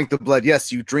Jody drank the blood.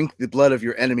 Yes, you drink the blood of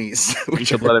your enemies. Drink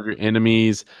the blood of your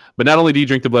enemies. But not only do you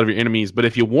drink the blood of your enemies, but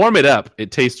if you warm it up,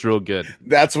 it tastes real good.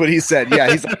 That's what he said.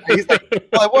 Yeah, he's like,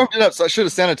 well, I warmed it up, so I should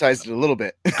have sanitized it a little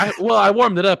bit. I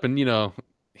warmed it up, and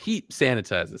heat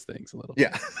sanitizes things a little bit.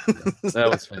 Yeah.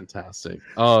 That was fantastic.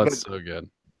 Oh, it's so good.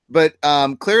 But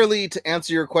clearly, to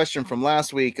answer your question from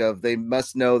last week of they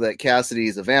must know that Cassidy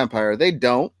is a vampire, they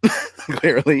don't.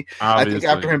 Clearly, obviously. I think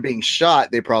after him being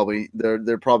shot, they're probably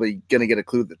going to get a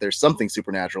clue that there's something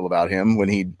supernatural about him when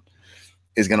he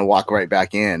is going to walk right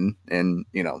back in, and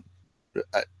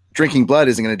drinking blood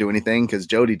isn't going to do anything because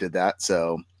Jody did that.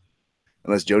 So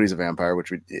unless Jody's a vampire,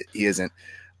 which he isn't.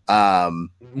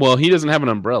 Well, he doesn't have an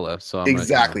umbrella, so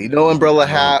exactly no umbrella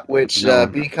hat, which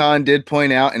Beacon did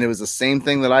point out, and it was the same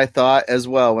thing that I thought as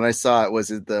well when I saw it. Was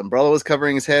the umbrella was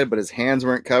covering his head, but his hands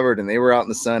weren't covered, and they were out in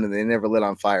the sun, and they never lit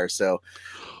on fire. So,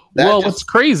 what's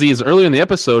crazy is earlier in the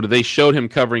episode they showed him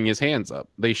covering his hands up.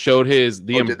 They showed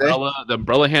the umbrella. The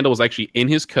umbrella handle was actually in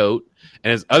his coat,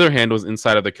 and his other hand was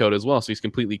inside of the coat as well, so he's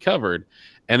completely covered.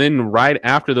 And then right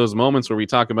after those moments where we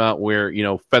talk about where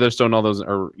Featherstone, all those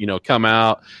are come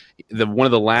out, one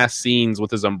of the last scenes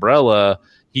with his umbrella,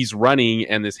 he's running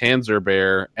and his hands are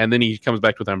bare, and then he comes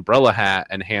back with an umbrella hat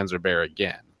and hands are bare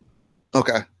again.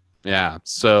 Okay. Yeah.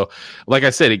 So, like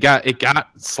I said, it got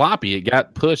sloppy. It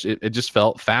got pushed. It just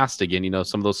felt fast again.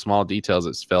 Some of those small details,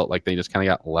 it felt like they just kind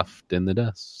of got left in the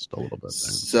dust a little bit there.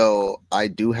 So I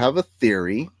do have a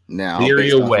theory now. Theory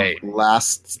away.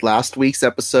 Last week's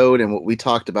episode and what we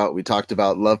talked about. We talked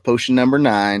about Love Potion number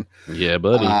 9. Yeah,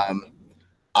 buddy.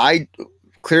 I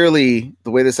clearly,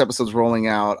 the way this episode's rolling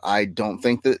out, I don't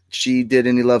think that she did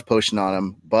any Love Potion on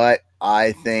him, but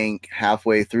I think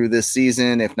halfway through this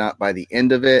season, if not by the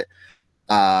end of it,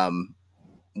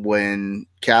 when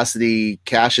Cassidy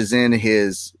cashes in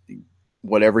his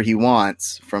whatever he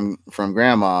wants from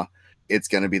Grandma, it's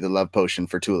going to be the Love Potion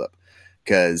for Tulip,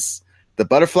 because the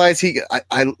butterflies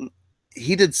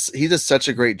he does such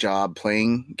a great job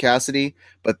playing Cassidy,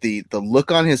 but the look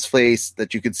on his face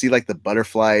that you could see, like the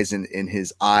butterflies in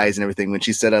his eyes and everything, when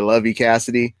she said, "I love you,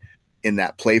 Cassidy," in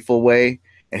that playful way.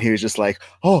 And he was just like,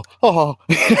 oh.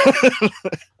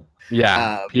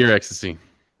 Yeah, pure ecstasy.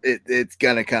 It's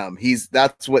gonna come.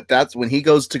 That's when he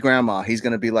goes to Grandma, he's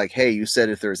gonna be like, "Hey, you said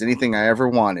if there's anything I ever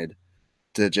wanted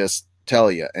to just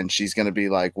tell you," and she's gonna be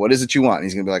like, "What is it you want?" And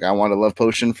he's gonna be like, "I want a Love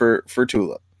Potion for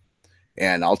Tulip,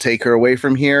 and I'll take her away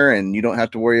from here, and you don't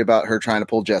have to worry about her trying to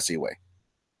pull Jesse away."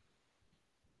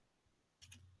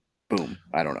 Boom.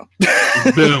 I don't know.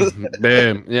 Boom.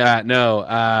 Boom. Yeah,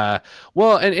 no.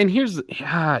 Well, and here's,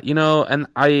 and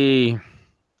I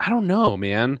don't know,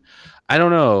 man. I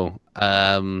don't know.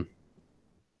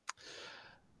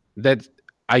 That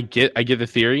I get the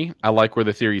theory. I like where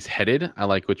the theory's headed. I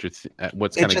like what what's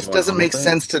It kind of just going doesn't on make with it.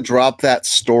 sense to drop that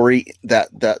story that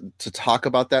to talk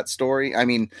about that story. I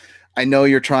mean, I know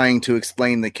you're trying to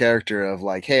explain the character of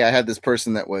like, hey, I had this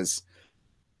person that was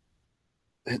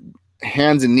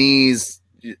hands and knees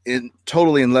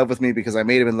totally in love with me because I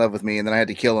made him in love with me, and then I had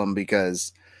to kill him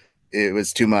because it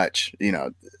was too much,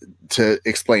 to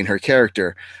explain her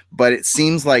character. But it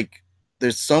seems like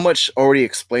there's so much already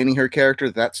explaining her character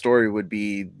that story would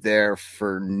be there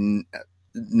for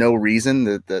no reason.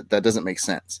 That doesn't make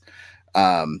sense.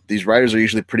 These writers are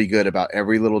usually pretty good about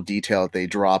every little detail that they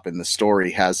drop in the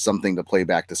story has something to play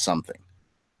back to something.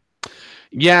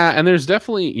 Yeah, and there's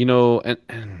definitely,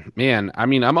 and man, I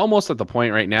mean, I'm almost at the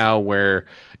point right now where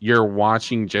you're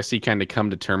watching Jesse kind of come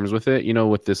to terms with it,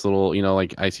 with this little,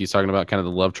 like IC's talking about, kind of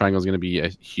the love triangle is going to be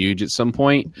huge at some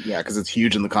point. Yeah, because it's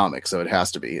huge in the comics, so it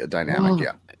has to be a dynamic. Well,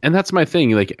 yeah, and that's my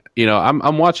thing. Like,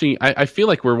 I'm watching. I feel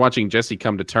like we're watching Jesse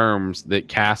come to terms that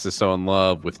Cass is so in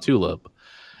love with Tulip,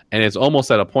 and it's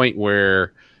almost at a point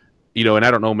where. And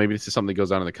I don't know, maybe this is something that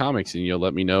goes on in the comics, and you'll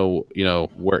let me know,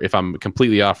 where if I'm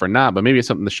completely off or not, but maybe it's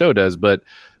something the show does. But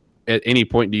at any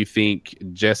point, do you think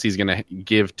Jesse's going to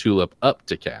give Tulip up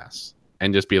to Cass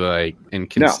and just be like, and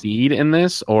concede in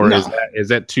this? Or is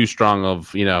that too strong of,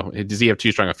 does he have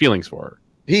too strong of feelings for her?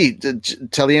 He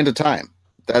till the end of time.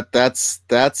 That's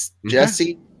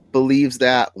Jesse believes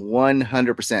that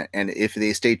 100%. And if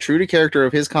they stay true to character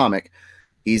of his comic,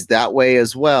 he's that way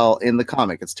as well in the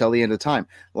comic. It's till the end of time.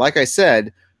 Like I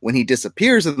said, when he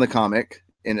disappears in the comic,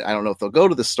 and I don't know if they'll go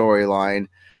to the storyline,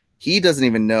 he doesn't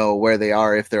even know where they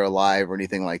are, if they're alive or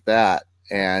anything like that.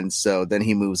 And so then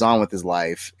he moves on with his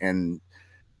life. And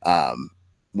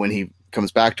when he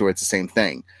comes back to her, it's the same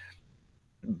thing.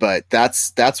 But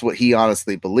that's what he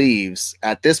honestly believes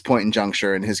at this point in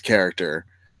juncture in his character.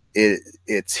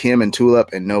 It's him and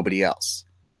Tulip and nobody else.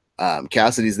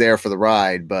 Cassidy's there for the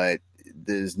ride, but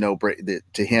there's no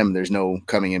to him. There's no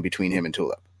coming in between him and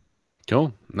Tulip.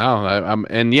 Cool. No,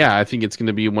 I think it's going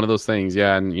to be one of those things.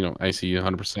 Yeah, and I see you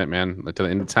 100%, man. To the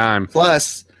end of time.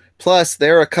 Plus,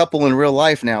 they're a couple in real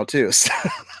life now too.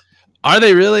 Are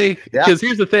they really? Yeah. Because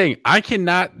here's the thing: I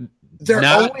cannot. They're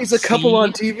always a couple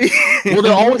on TV. Well,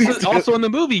 they're always also in the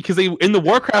movie because in the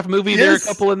Warcraft movie, they're a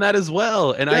couple in that as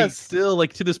well. And I still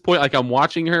to this point, I'm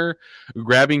watching her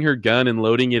grabbing her gun and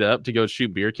loading it up to go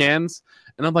shoot beer cans.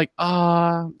 And I'm like,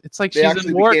 it's like she's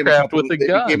in Warcraft with a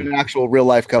gun. They became an actual real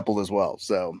life couple as well.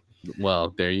 So,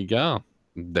 well, there you go.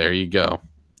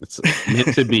 It's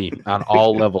meant to be on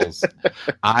all levels.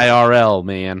 IRL,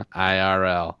 man,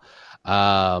 IRL.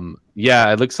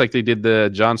 It looks like they did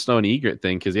the Jon Snow and Ygritte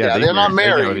thing because they're not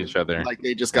married with each other. Like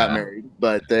they just got married,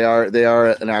 but they are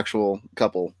an actual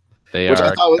couple. I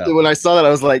thought when I saw that, I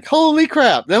was like, holy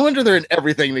crap. No wonder they're in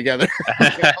everything together.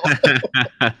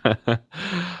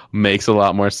 Makes a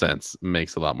lot more sense.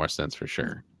 Makes a lot more sense for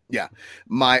sure. Yeah.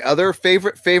 My other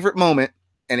favorite moment,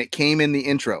 and it came in the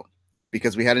intro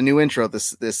because we had a new intro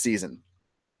this season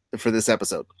for this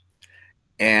episode.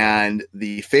 And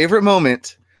the favorite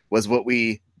moment was what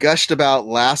we gushed about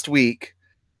last week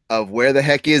of where the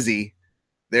heck is he?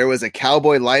 There was a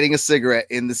cowboy lighting a cigarette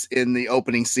in the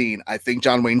opening scene. I think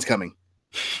John Wayne's coming.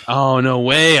 Oh, no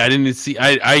way. I didn't see.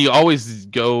 I always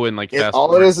go and fast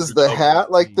all it is the hat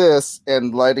like this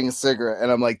and lighting a cigarette. And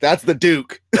I'm like, that's the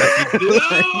Duke. That's the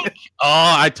Duke.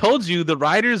 Oh, I told you the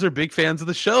writers are big fans of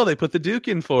the show. They put the Duke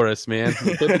in for us, man.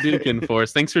 They put the Duke in for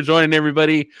us. Thanks for joining,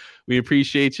 everybody. We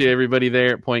appreciate you, everybody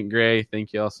there at Point Grey.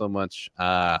 Thank you all so much.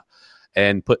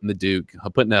 And putting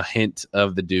a hint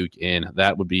of the Duke in,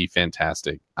 that would be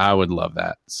fantastic. I would love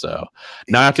that. So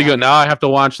now I have to go. Now I have to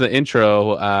watch the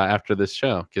intro after this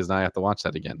show because now I have to watch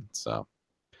that again. So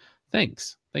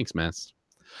thanks, Mast.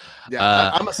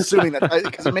 Yeah, I'm assuming that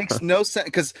because it makes no sense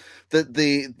because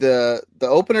the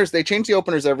openers, they change the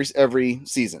openers every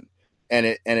season, and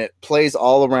it plays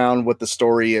all around what the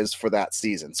story is for that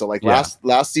season. So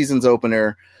last season's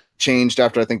opener changed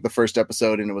after I think the first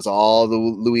episode, and it was all the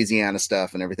Louisiana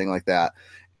stuff and everything like that.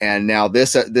 And now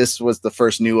this was the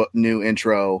first new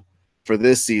intro for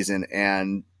this season,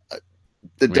 and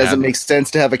it doesn't make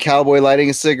sense to have a cowboy lighting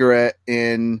a cigarette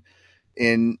in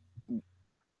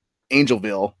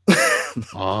Angelville.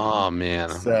 Oh man!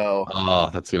 So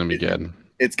that's gonna be good.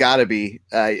 It's got to be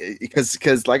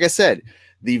because like I said,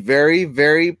 the very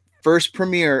very first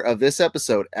premiere of this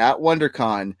episode at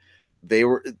WonderCon,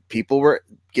 people were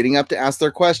getting up to ask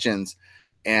their questions,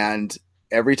 and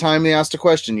every time they asked a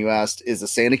question, you asked, is the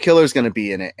Santa Killer's going to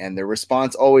be in it? And their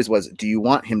response always was, do you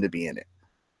want him to be in it?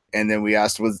 And then we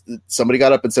asked, somebody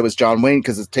got up and said, was John Wayne,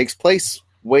 because it takes place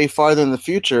way farther in the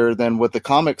future than what the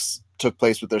comics took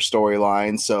place with their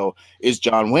storyline. So is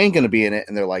John Wayne going to be in it?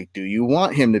 And they're like, do you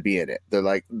want him to be in it? They're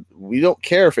like, we don't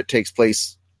care if it takes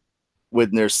place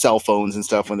when there's cell phones and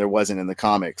stuff when there wasn't in the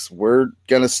comics. We're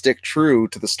going to stick true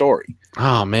to the story.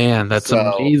 Oh man, that's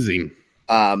amazing.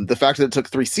 The fact that it took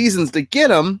 3 seasons to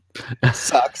get him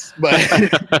sucks,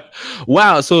 but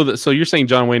wow. So you're saying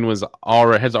John Wayne has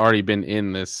already been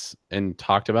in this and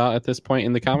talked about at this point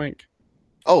in the comic?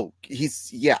 Oh,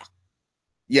 he's yeah.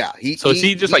 Is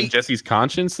he just like Jesse's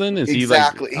conscience then? Is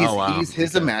exactly. he like, he's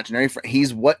his imaginary friend.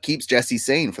 He's what keeps Jesse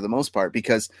sane for the most part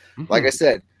because, like I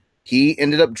said, he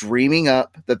ended up dreaming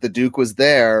up that the Duke was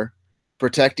there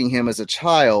protecting him as a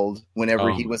child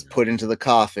whenever he was put into the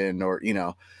coffin, or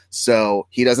So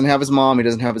he doesn't have his mom, he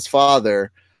doesn't have his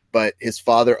father, but his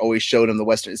father always showed him the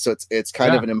Western. So it's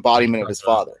kind of an embodiment of his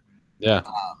father. Yeah.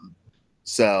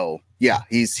 So yeah,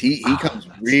 he comes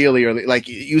really early. Like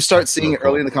you start seeing it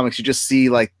early in the comics. You just see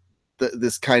like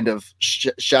this kind of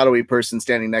shadowy person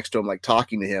standing next to him, like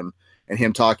talking to him and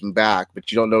him talking back,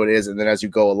 but you don't know what it is. And then as you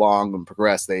go along and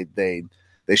progress, they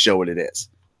show what it is.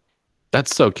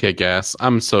 That's so kick-ass.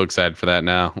 I'm so excited for that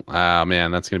now. Ah,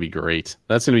 man, that's going to be great.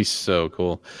 That's going to be so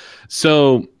cool.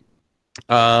 So,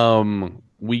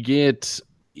 we get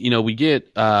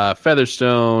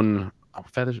Featherstone,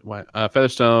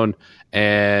 Featherstone,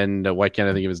 and why can't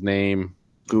I think of his name?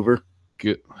 Hoover.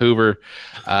 Hoover.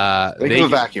 Think of a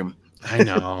vacuum. I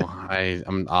know.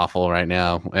 I'm awful right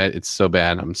now. It's so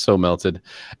bad. I'm so melted.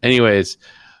 Anyways,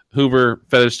 Hoover,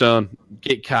 Featherstone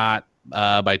get caught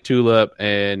by Tulip,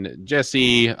 and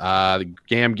Jesse, the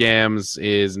Gams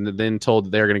is then told that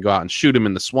they're going to go out and shoot him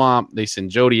in the swamp. They send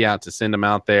Jody out to send him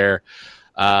out there,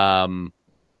 and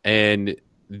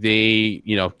they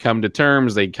come to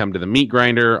terms. They come to the meat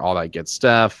grinder, all that good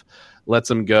stuff.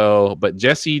 Lets him go, but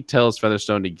Jesse tells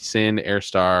Featherstone to send Herr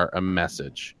Starr a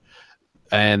message,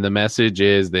 and the message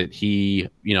is that he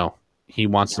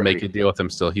wants to make a deal with him.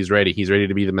 Still, he's ready. He's ready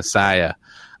to be the Messiah.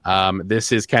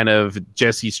 This is kind of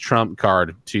Jesse's trump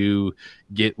card to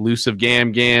get loose of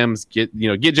Gams, get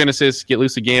Genesis, get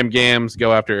loose of Gams,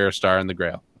 go after Herr Starr and the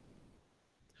Grail.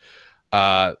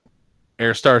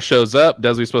 Herr Starr shows up,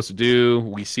 does what he's supposed to do.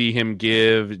 We see him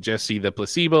give Jesse the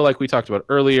placebo like we talked about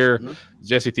earlier. Mm-hmm.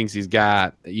 Jesse thinks he's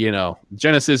got,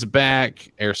 Genesis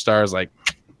back. Herr Starr's like,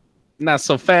 not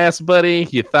so fast, buddy.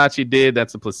 You thought you did.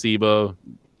 That's a placebo.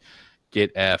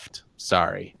 Get effed.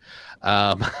 Sorry.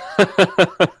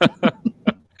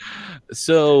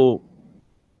 So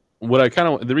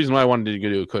the reason why I wanted to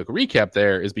do a quick recap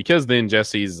there is because then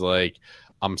Jesse's like,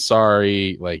 I'm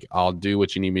sorry, like I'll do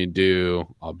what you need me to do.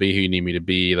 I'll be who you need me to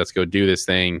be. Let's go do this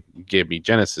thing. Give me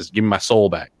Genesis. Give me my soul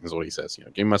back is what he says.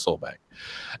 Give me my soul back.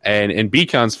 And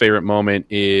Beacon's favorite moment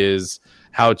is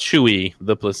how chewy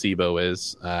the placebo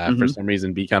is. For some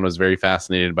reason, Beacon was very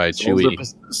fascinated by chewy.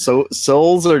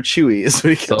 Souls are chewy. Is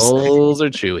what he souls are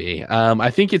chewy. I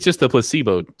think it's just the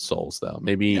placebo souls, though.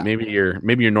 Maybe your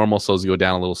normal souls go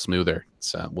down a little smoother.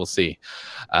 So we'll see.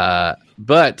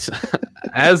 But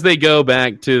as they go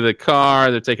back to the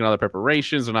car, they're taking all the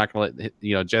preparations. They're not going to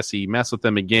let Jesse mess with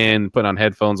them again. Put on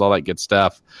headphones, all that good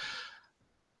stuff.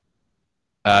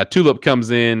 Tulip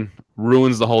comes in,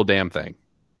 ruins the whole damn thing.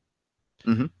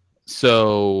 Mm-hmm.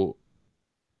 So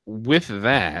with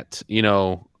that,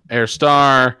 Herr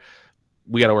Starr,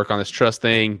 we got to work on this trust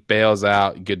thing, bails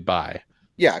out, goodbye.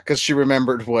 Yeah, because she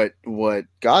remembered what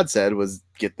God said was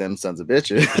get them sons of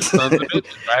bitches.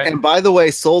 Right? And by the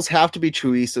way, souls have to be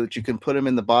chewy so that you can put them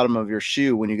in the bottom of your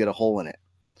shoe when you get a hole in it.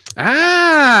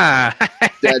 Ah,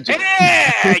 yeah,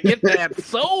 get that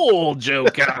soul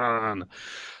joke on.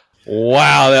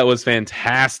 Wow, that was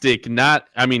fantastic.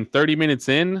 30 minutes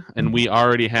in, and we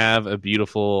already have a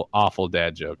beautiful, awful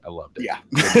dad joke. I loved it. Yeah.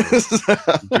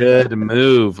 Good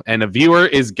move. And a viewer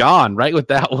is gone right with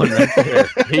that one right there.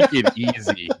 Take it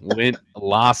easy.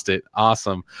 Lost it.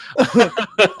 Awesome.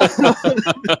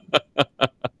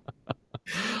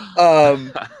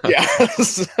 Yeah.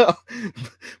 So,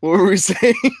 what were we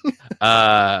saying?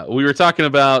 We were talking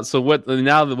about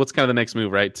what's kind of the next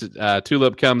move, right?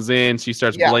 Tulip comes in, she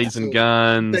starts blazing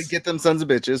guns. They get them sons of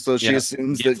bitches, so she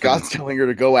assumes that God's telling her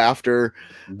to go after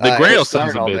the Grail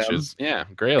sons of bitches. Yeah,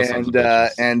 Grail sons of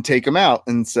bitches. And take them out.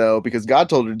 And so because God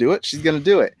told her to do it, she's going to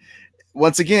do it.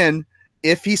 Once again,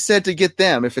 if he said to get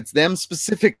them, if it's them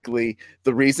specifically,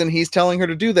 the reason he's telling her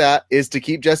to do that is to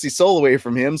keep Jesse's soul away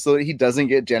from him so that he doesn't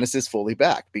get Genesis fully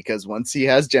back. Because once he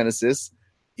has Genesis,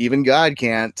 even God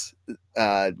can't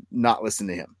not listen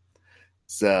to him.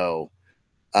 So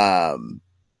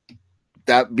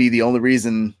that'd be the only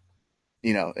reason,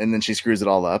 and then she screws it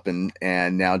all up and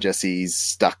now Jesse's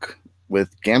stuck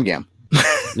with Gam.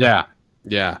 Yeah.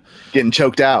 Getting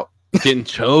choked out. getting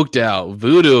choked out,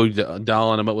 voodoo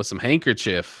dolling him up with some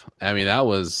handkerchief. I mean, that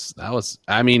was.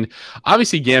 I mean,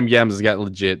 obviously, Gam Gams has got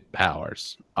legit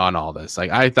powers on all this.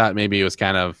 Like, I thought maybe it was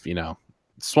kind of,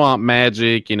 swamp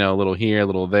magic, a little here, a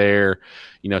little there.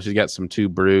 She's got some two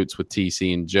brutes with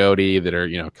TC and Jody that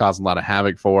are, causing a lot of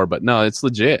havoc for her. But no, it's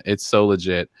legit. It's so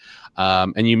legit.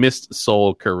 And you missed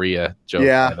Seoul Korea joke,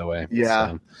 by the way.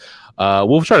 Yeah. So,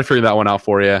 we'll try to figure that one out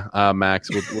for you,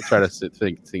 Max. We'll try to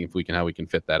think if we can how we can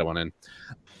fit that one in.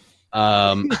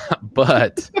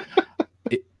 But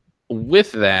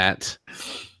with that,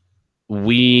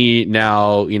 we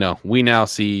now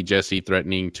see Jesse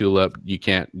threatening Tulip.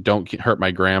 Don't hurt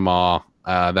my grandma,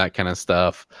 that kind of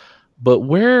stuff. But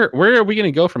where are we going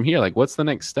to go from here? Like, what's the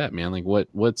next step, man? Like,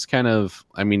 what's kind of?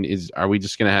 I mean, are we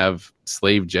just going to have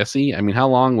slave Jesse? I mean, how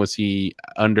long was he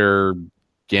under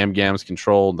Gam Gam's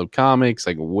control in the comics?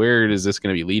 Like, where is this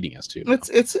going to be leading us to?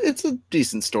 It's a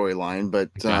decent storyline, but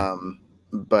Okay.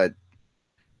 but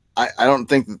I don't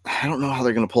know how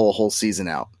they're going to pull a whole season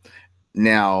out.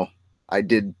 Now, I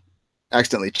did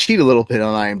accidentally cheat a little bit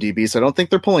on IMDb, so I don't think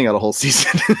they're pulling out a whole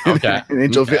season Okay. in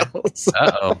Angelville. So,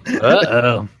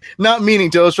 Uh-oh. not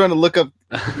meaning to. I was trying to look up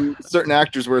who certain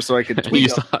actors were so I could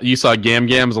tweet them. You saw Gam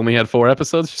Gam's only had 4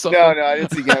 episodes or something? No, I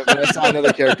didn't see Gam, but I saw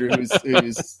another character who's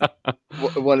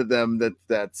one of them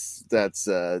that's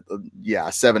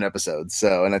 7 episodes.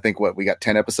 So, and I think we got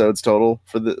 10 episodes total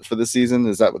for the season.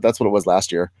 That's what it was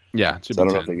last year. Yeah, it should So I be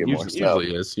don't know if 10. they get more.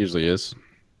 Usually is.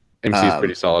 MC's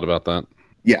pretty solid about that.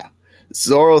 Yeah.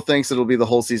 Zorro thinks it'll be the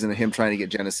whole season of him trying to get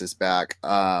Genesis back.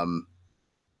 I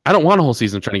don't want a whole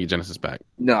season of trying to get Genesis back.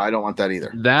 No, I don't want that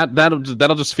either.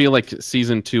 That'll just feel like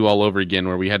season 2 all over again,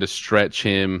 where we had to stretch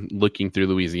him looking through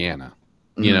Louisiana.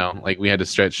 Mhm. Like we had to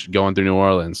stretch going through New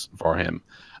Orleans for him.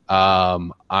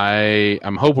 I'm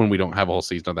hoping we don't have a whole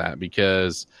season of that,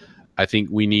 because I think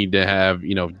we need to have,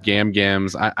 Gam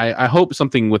Gams. I hope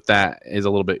something with that is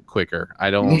a little bit quicker. He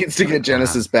needs to get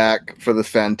Genesis back for the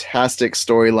fantastic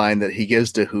storyline that he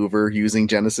gives to Hoover using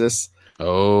Genesis.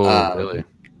 Oh, really?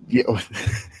 Yeah.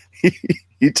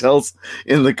 He tells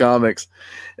in the comics,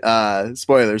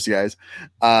 spoilers, guys.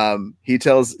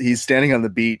 He's standing on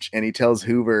the beach and he tells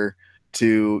Hoover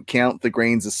to count the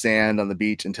grains of sand on the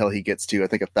beach until he gets to, I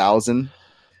think, 1,000.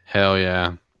 Hell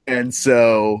yeah. And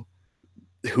so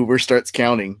Hoover starts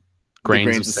counting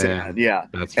Grains of sand. Yeah.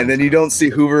 That's And then you don't see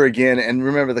Hoover again. And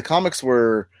remember, the comics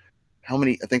were how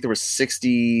many? I think there were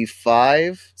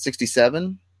 65,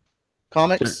 67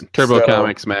 comics. Turbo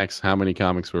Comics, Max. How many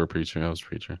comics were a preacher? I was a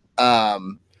preacher.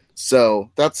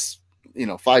 So that's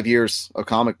 5 years of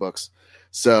comic books.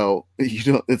 So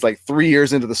it's like 3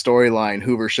 years into the storyline,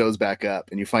 Hoover shows back up,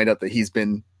 and you find out that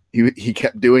he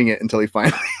kept doing it until he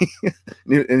finally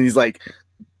and he's like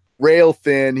rail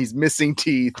thin. He's missing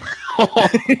teeth.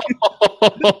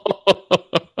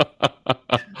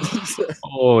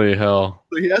 Holy hell!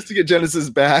 So he has to get Genesis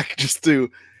back just to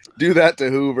do that to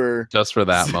Hoover, just for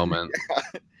that moment.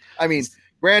 I mean,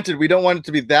 granted, we don't want it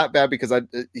to be that bad because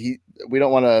we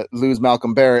don't want to lose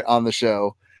Malcolm Barrett on the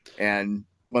show, and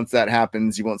once that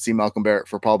happens, you won't see Malcolm Barrett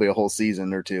for probably a whole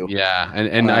season or two. Yeah,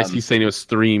 and I see saying it was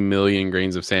 3 million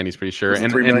grains of sand. He's pretty sure.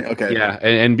 And 3 million? Okay. Yeah,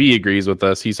 and B agrees with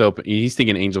us. He's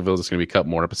thinking Angelville is going to be a couple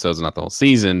more episodes, not the whole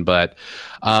season. But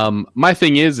my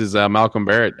thing is Malcolm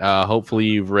Barrett. Hopefully,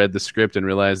 you've read the script and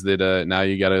realized that now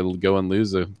you got to go and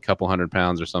lose a couple 100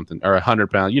 pounds or something, or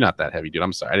 100 pounds. You're not that heavy, dude.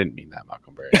 I'm sorry, I didn't mean that,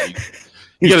 Malcolm Barrett.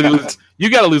 You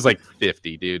got to lose like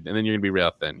 50, dude, and then you're gonna be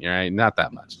real thin. You're right, not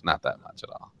that much at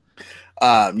all.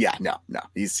 No,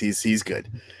 he's good.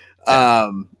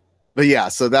 But yeah,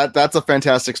 so that's a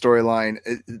fantastic storyline.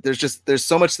 There's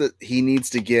so much that he needs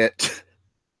to get.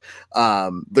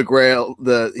 The Grail,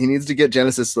 he needs to get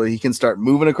Genesis so he can start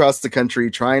moving across the country,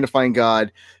 trying to find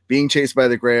God, being chased by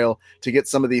the Grail, to get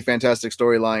some of the fantastic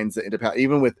storylines that end up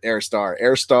even with Herr Starr.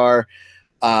 Herr Starr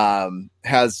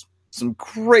has some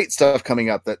great stuff coming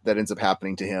up that ends up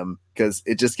happening to him, because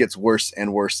it just gets worse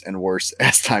and worse and worse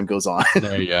as time goes on.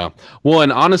 There you go. Well,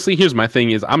 and honestly, here's my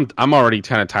thing: is I'm already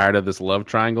kind of tired of this love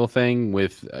triangle thing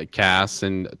with Cass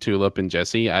and Tulip and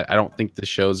Jesse. I don't think the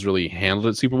show's really handled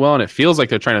it super well, and it feels like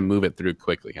they're trying to move it through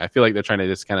quickly. I feel like they're trying to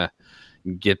just kind of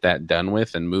get that done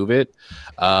with and move it.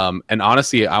 And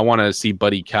honestly, I want to see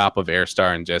buddy cop of Herr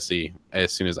Starr and Jesse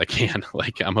as soon as I can.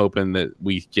 Like, I'm hoping that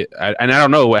we get, and I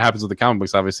don't know what happens with the comic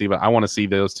books, obviously, but I want to see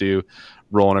those two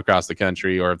rolling across the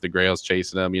country, or if the Grail's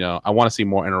chasing them, I want to see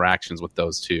more interactions with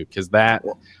those two, because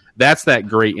that's that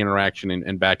great interaction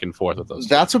and back and forth with those.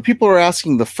 That's what people were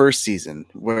asking the first season,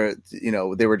 where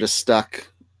they were just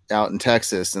stuck out in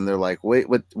Texas, and they're like, wait,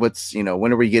 what's when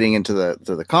are we getting into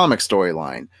the comic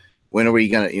storyline? when are we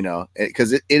gonna,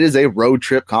 because it is a road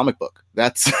trip comic book.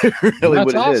 That's really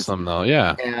what it is. Awesome, though.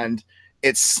 Yeah, and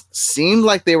it seemed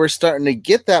like they were starting to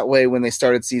get that way when they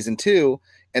started season 2,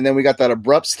 and then we got that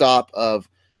abrupt stop of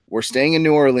we're staying in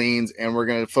New Orleans and we're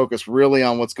going to focus really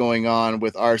on what's going on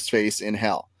with Arseface in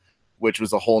Hell, which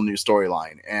was a whole new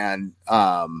storyline. And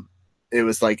it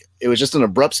was just an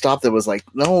abrupt stop that was like,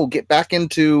 no, get back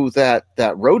into that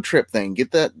road trip thing,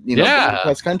 get that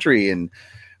cross country and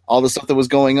all the stuff that was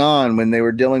going on when they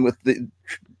were dealing with the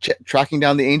tracking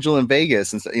down the Angel in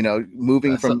Vegas and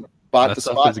moving from spot to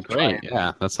spot. Is great.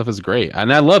 Yeah, that stuff is great,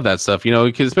 and I love that stuff.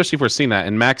 Because especially if we're seeing that,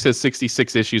 and Max has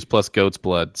 66 issues plus Goat's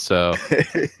Blood. So,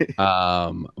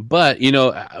 but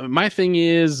my thing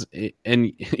is,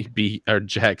 and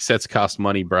Jack, sets cost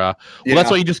money, brah. Well,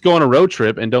 that's why you just go on a road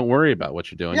trip and don't worry about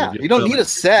what you're doing. Yeah, you don't need a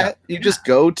set. You just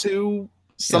go to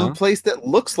some place that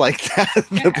looks like that,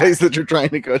 the place that you're trying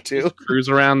to go to. Just cruise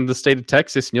around the state of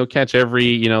Texas, and you'll catch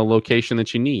every location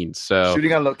that you need. So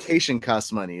shooting on location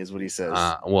costs money, is what he says.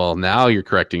 Well, now you're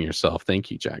correcting yourself.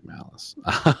 Thank you, Jack Malice.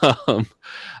 And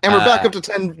we're back up to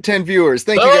 10 viewers.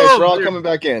 Thank you guys for all coming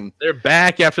back in. They're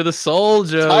back after the soul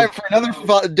joke. Time for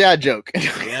another dad joke.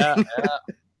 yeah.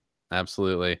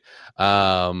 Absolutely.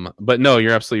 But no,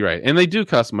 you're absolutely right, and they do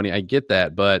cost money. I get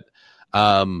that, but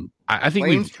I think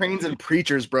Planes, Trains, and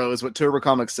Preachers, bro, is what Turbo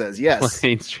Comics says. Yes.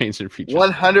 Planes, Trains, and Preachers.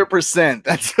 100%.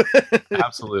 That's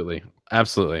absolutely.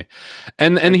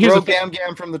 And here's throw Gam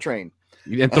from the train.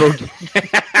 And throw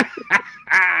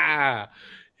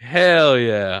Hell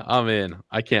yeah. I'm in.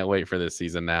 I can't wait for this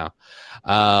season now.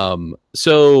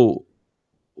 So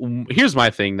here's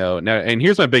my thing though. Now, and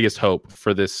here's my biggest hope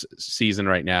for this season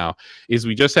right now is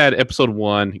we just had episode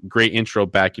 1, great intro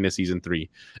back into season 3.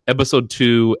 Episode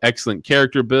 2, excellent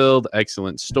character build,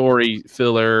 excellent story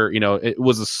filler. It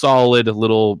was a solid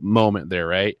little moment there,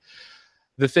 right?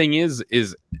 The thing is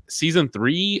season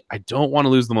 3, I don't want to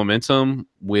lose the momentum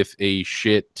with a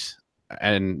shit,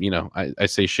 and I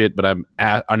say shit, but I'm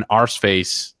at an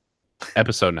arseface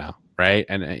episode now, right?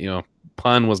 And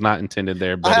pun was not intended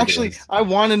there, but I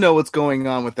want to know what's going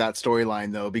on with that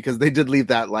storyline though, because they did leave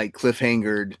that like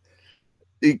cliffhangered,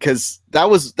 because that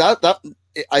was that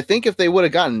I think if they would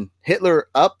have gotten Hitler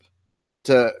up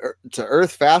to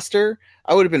Earth faster,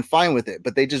 I would have been fine with it,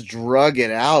 but they just drug it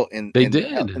out in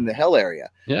the Hell area.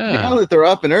 Yeah, now that they're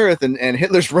up in Earth and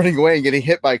Hitler's running away and getting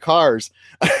hit by cars,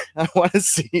 I want to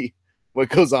see what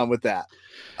goes on with that.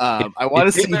 I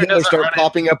want to see Hitler start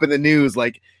popping up in the news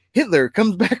like Hitler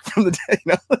comes back from the dead.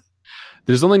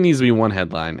 There's only needs to be one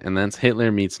headline, and that's Hitler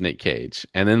meets Nick Cage,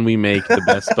 and then we make the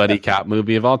best buddy cop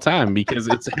movie of all time, because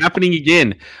it's happening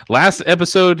again. Last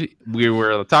episode, we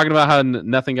were talking about how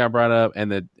nothing got brought up,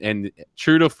 and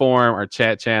true to form, our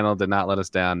chat channel did not let us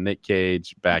down. Nick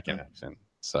Cage back in action,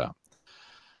 so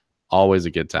always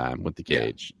a good time with the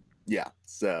Cage. Yeah.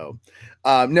 So,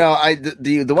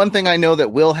 the one thing I know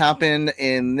that will happen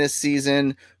in this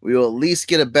season, we will at least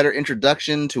get a better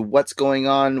introduction to what's going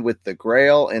on with the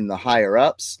Grail and the higher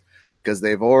ups, because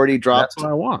they've already dropped. That's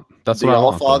what I want. That's the what I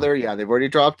want. Allfather. Yeah, they've already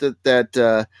dropped it.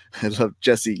 That I love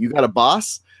Jesse. You got a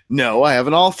boss? No, I have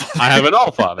an Allfather. I have an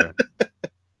Allfather.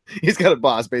 He's got a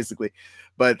boss basically,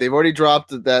 but they've already dropped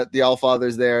that the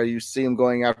Allfather's there. You see him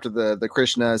going after the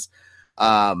Krishnas.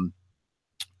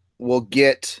 We'll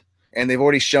get. And they've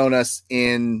already shown us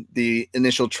in the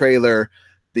initial trailer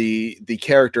the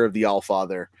character of the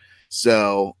Allfather.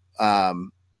 So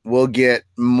we'll get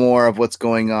more of what's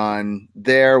going on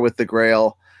there with the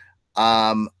Grail.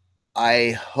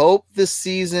 I hope the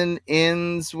season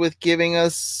ends with giving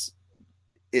us,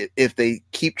 if they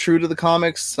keep true to the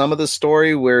comics, some of the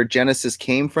story where Genesis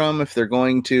came from. If they're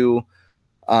going to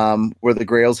where the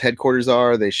Grail's headquarters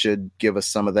are, they should give us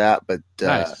some of that. But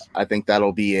nice. I think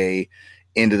that'll be a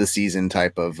end of the season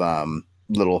type of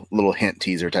little hint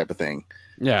teaser type of thing.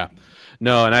 Yeah,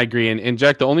 no, and I agree. And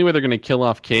Jack, the only way they're going to kill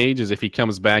off Cage is if he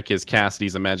comes back as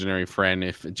Cassidy's imaginary friend.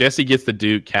 If Jesse gets the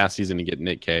Duke, Cassidy's going to get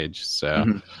Nick Cage.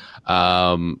 So,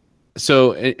 I'm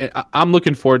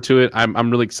looking forward to it.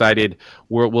 I'm really excited.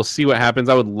 We'll see what happens.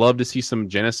 I would love to see some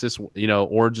Genesis,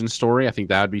 origin story. I think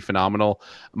that would be phenomenal.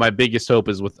 My biggest hope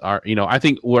is with our, I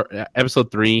think we're episode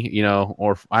 3,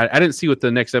 or I didn't see what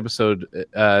the next episode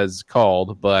is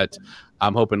called, but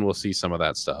I'm hoping we'll see some of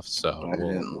that stuff. So I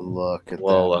didn't look at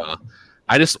that.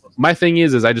 My thing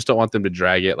is I just don't want them to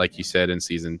drag it, like you said in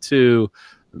season 2.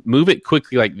 Move it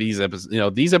quickly, like these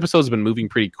episodes. These episodes have been moving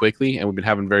pretty quickly, and we've been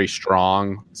having very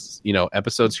strong,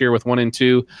 episodes here with 1 and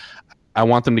 2. I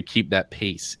want them to keep that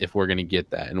pace if we're going to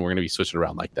get that, and we're going to be switching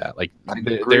around like that. Like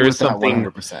there is something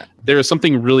 100%. There is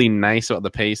something really nice about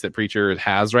the pace that Preacher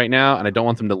has right now, and I don't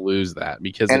want them to lose that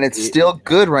because it's still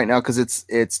good right now because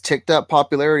it's ticked up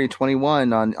popularity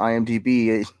 21 on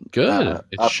IMDb. Good,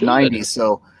 up 90.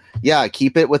 So yeah,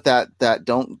 keep it with that.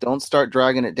 Don't start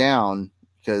dragging it down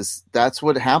because that's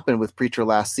what happened with Preacher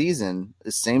last season.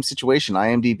 The same situation.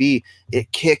 IMDb,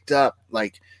 it kicked up,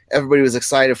 like everybody was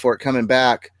excited for it coming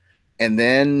back. And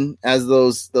then as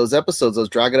those episodes, those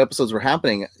Dragon episodes were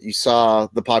happening, you saw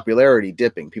the popularity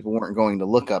dipping. People weren't going to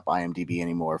look up IMDb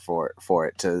anymore for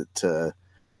it to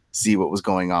see what was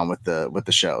going on with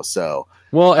the show. So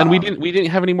well, and we didn't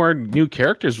have any more new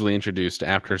characters really introduced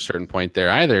after a certain point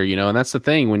there either, and that's the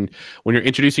thing when you're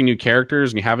introducing new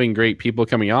characters and you're having great people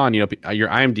coming on, your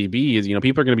IMDb is,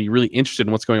 people are going to be really interested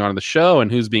in what's going on in the show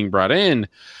and who's being brought in.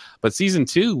 But season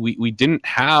 2, we didn't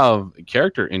have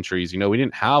character entries. We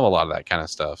didn't have a lot of that kind of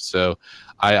stuff. So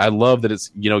I love that it's,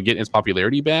 getting its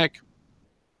popularity back.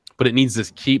 But it needs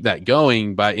to keep that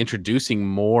going by introducing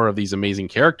more of these amazing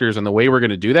characters. And the way we're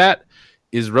going to do that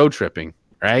is road tripping,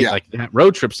 right? Yeah. Like that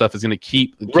road trip stuff is going to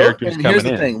keep the characters coming in. Here's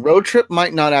the thing. Road trip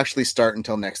might not actually start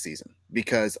until next season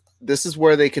because this is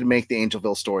where they could make the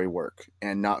Angelville story work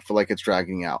and not feel like it's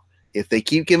dragging out. If they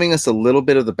keep giving us a little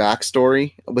bit of the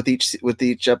backstory with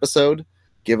each episode,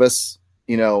 give us,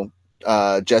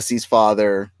 Jesse's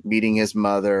father meeting his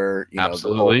mother,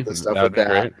 absolutely, the stuff with that.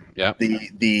 Great. Yeah,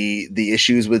 the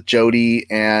issues with Jody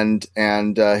and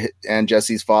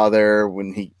Jesse's father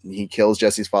when he kills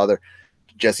Jesse's father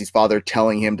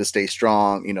telling him to stay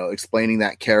strong, explaining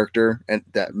that character and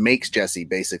that makes Jesse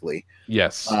basically.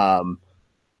 Yes.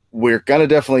 We're gonna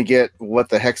definitely get what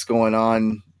the heck's going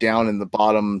on down in the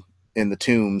bottom in the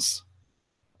tombs,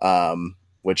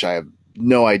 which I have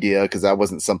no idea because that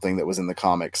wasn't something that was in the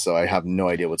comics, so I have no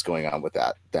idea what's going on with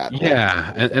that.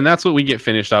 Yeah, and that's what we get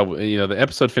finished off. The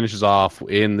episode finishes off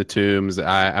in the tombs.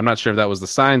 I'm not sure if that was the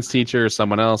science teacher or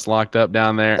someone else locked up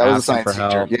down there. That was a science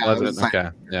teacher. Yeah, was it? Okay,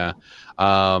 yeah.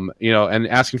 And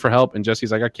asking for help, and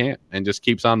Jesse's like, I can't, and just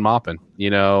keeps on mopping.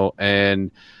 And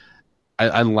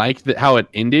I like how it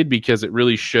ended because it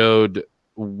really showed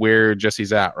where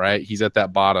Jesse's at, right? He's at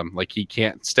that bottom. Like he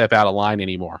can't step out of line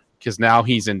anymore because now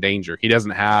he's in danger. He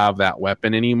doesn't have that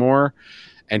weapon anymore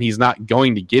and he's not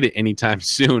going to get it anytime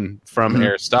soon from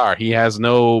Herr Starr. He has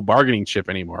no bargaining chip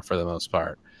anymore for the most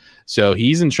part. So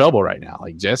he's in trouble right now.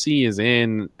 Like Jesse is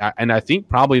in, and I think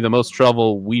probably the most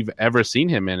trouble we've ever seen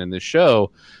him in this show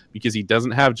because he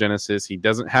doesn't have Genesis. He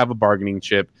doesn't have a bargaining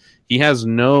chip. He has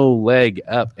no leg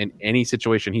up in any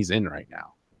situation he's in right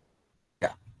now.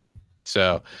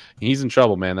 So he's in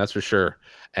trouble, man. That's for sure.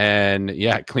 And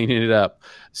yeah, cleaning it up.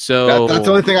 So that's the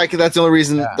only thing that's the only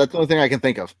reason. Yeah. That's the only thing I can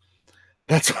think of.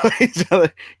 That's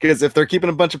why, because if they're keeping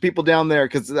a bunch of people down there,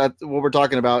 because that's what we're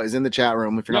talking about is in the chat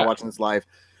room. If you're not watching this live,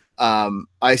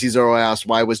 Icy Zoro asked,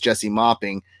 why was Jesse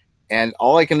mopping? And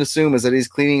all I can assume is that he's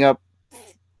cleaning up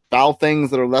foul things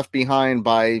that are left behind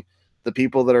by the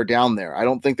people that are down there. I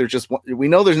don't think there's just one. We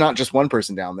know there's not just one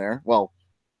person down there. Well,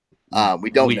 we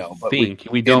don't know. But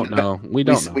we don't know. We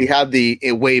don't know. We had the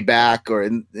way back or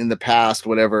in the past,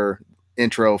 whatever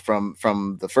intro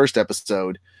from the first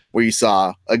episode where you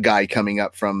saw a guy coming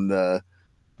up from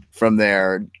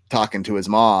there talking to his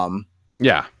mom.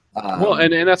 Yeah. Well,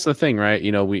 and that's the thing, right?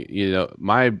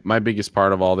 My biggest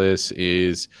part of all this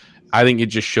is I think it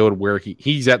just showed where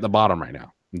he's at the bottom right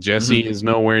now. Jesse is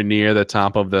nowhere near the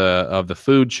top of the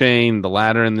food chain, the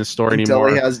ladder in this story anymore.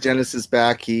 Until he has Genesis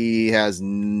back, he has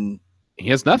nothing.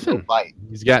 No fight.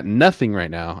 He's got nothing right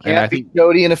now. Can't I think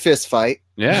Jody in a fist fight.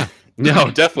 Yeah,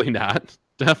 no, definitely not.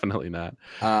 Definitely not.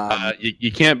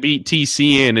 You can't beat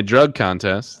TC in a drug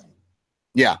contest.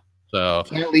 Yeah, so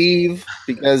can't leave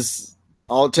because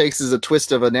all it takes is a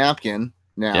twist of a napkin.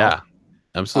 Now, yeah,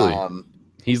 absolutely.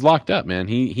 He's locked up, man.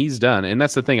 He's done, and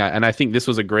that's the thing. I think this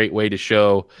was a great way to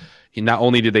show. Not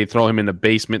only did they throw him in the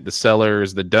basement, the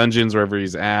cellars, the dungeons, wherever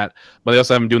he's at, but they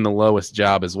also have him doing the lowest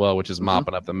job as well, which is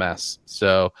mopping up the mess.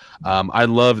 So I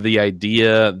love the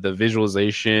idea, the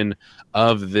visualization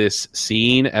of this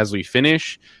scene as we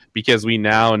finish, because we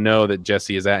now know that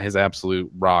Jesse is at his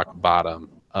absolute rock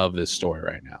bottom of this story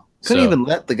right now. Couldn't even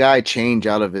let the guy change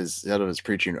out of his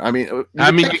preaching. I mean, you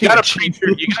got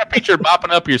a preacher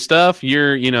bopping up your stuff.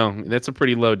 That's a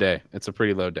pretty low day. It's a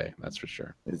pretty low day. That's for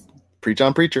sure. Preach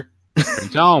on, preacher.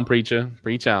 Preach on, preacher.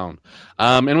 Preach on.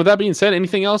 And with that being said,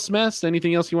 anything else, Mess?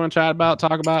 Anything else you want to chat about,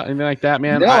 talk about, anything like that,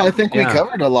 man? No, I think we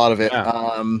covered a lot of it.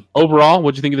 Yeah. Overall,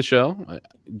 what'd you think of the show?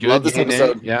 Good. Love this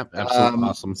episode. Yeah, absolutely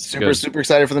awesome. Super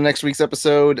excited for the next week's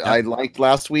episode. Yeah. I liked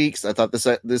last week's. I thought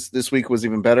this week was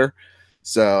even better.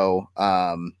 So,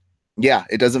 yeah,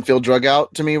 it doesn't feel drug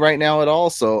out to me right now at all.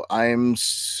 So I'm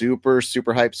super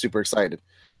hyped, super excited.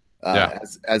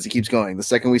 As it keeps going. The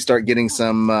second we start getting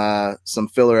some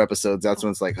filler episodes, that's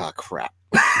when it's like, oh crap.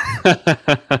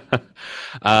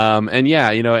 And yeah,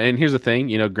 and here's the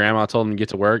thing, grandma told him to get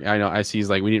to work. I know IC's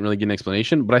like, we didn't really get an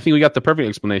explanation, but I think we got the perfect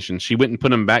explanation. She went and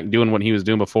put him back doing what he was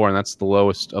doing before, and that's the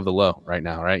lowest of the low right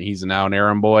now, right? He's now an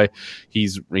errand boy.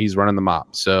 He's running the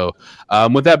mop. So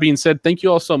with that being said, thank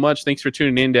you all so much. Thanks for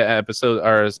tuning in to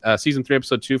season 3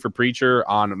 episode 2 for Preacher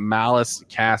on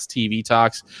MaliceCast TV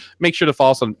Talks. Make sure to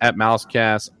follow us at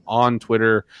MaliceCast on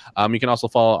Twitter. You can also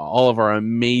follow all of our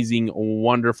amazing,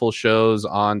 wonderful shows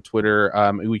on Twitter.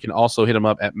 We can also hit them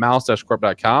up at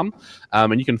malice-corp.com.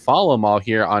 And you can follow them all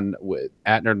here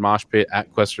at Nerd Mosh Pit,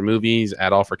 at Quest for Movies,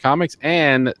 at All for Comics,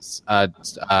 and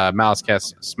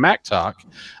MaliceCast Smack Talk.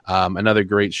 Another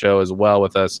great show as well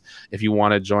with us. If you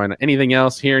want to join anything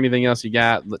else you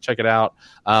got, check it out.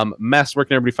 Mess, where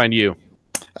can everybody find you?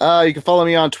 You can follow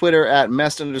me on Twitter at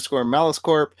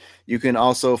 @mest_MaliceCorp. You can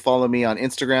also follow me on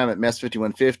Instagram at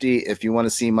mest5150. If you want to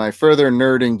see my further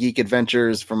nerd and geek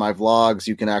adventures for my vlogs,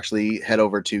 you can actually head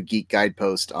over to Geek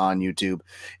Guidepost on YouTube.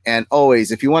 And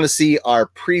always, if you want to see our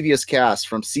previous cast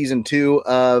from season 2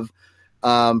 of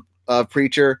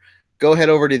Preacher, go head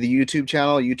over to the YouTube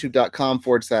channel,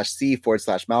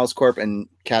 youtube.com/c/MaliceCorp, and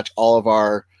catch all of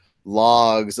our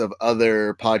logs of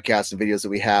other podcasts and videos that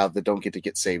we have that don't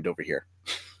get saved over here.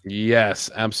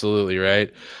 Yes, absolutely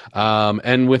right.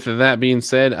 And with that being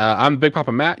said, I'm Big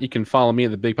Papa Matt. You can follow me at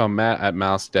the Big Papa Matt at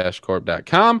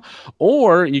mouse-corp.com,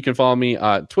 or you can follow me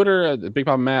on Twitter at Big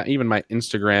Papa Matt, even my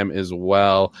Instagram as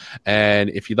well. And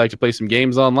if you'd like to play some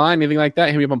games online, anything like that,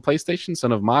 hit me up on PlayStation,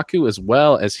 Son of Maku, as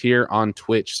well as here on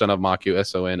Twitch, Son of Maku,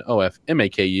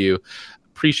 SONOFMAKU.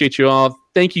 Appreciate you all.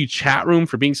 Thank you, chat room,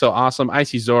 for being so awesome.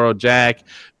 Icy Zorro, Jack,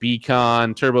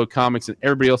 Beacon, Turbo Comics, and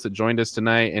everybody else that joined us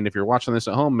tonight. And if you're watching this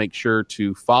at home, make sure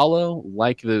to follow,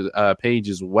 like the page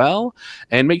as well,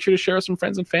 and make sure to share with some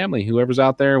friends and family, whoever's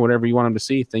out there, whatever you want them to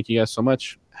see. Thank you guys so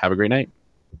much. Have a great night.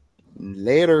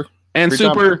 Later. And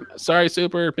Super, sorry,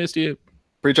 Super, missed you.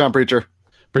 Preach on, Preacher.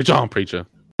 Preach on, Preacher.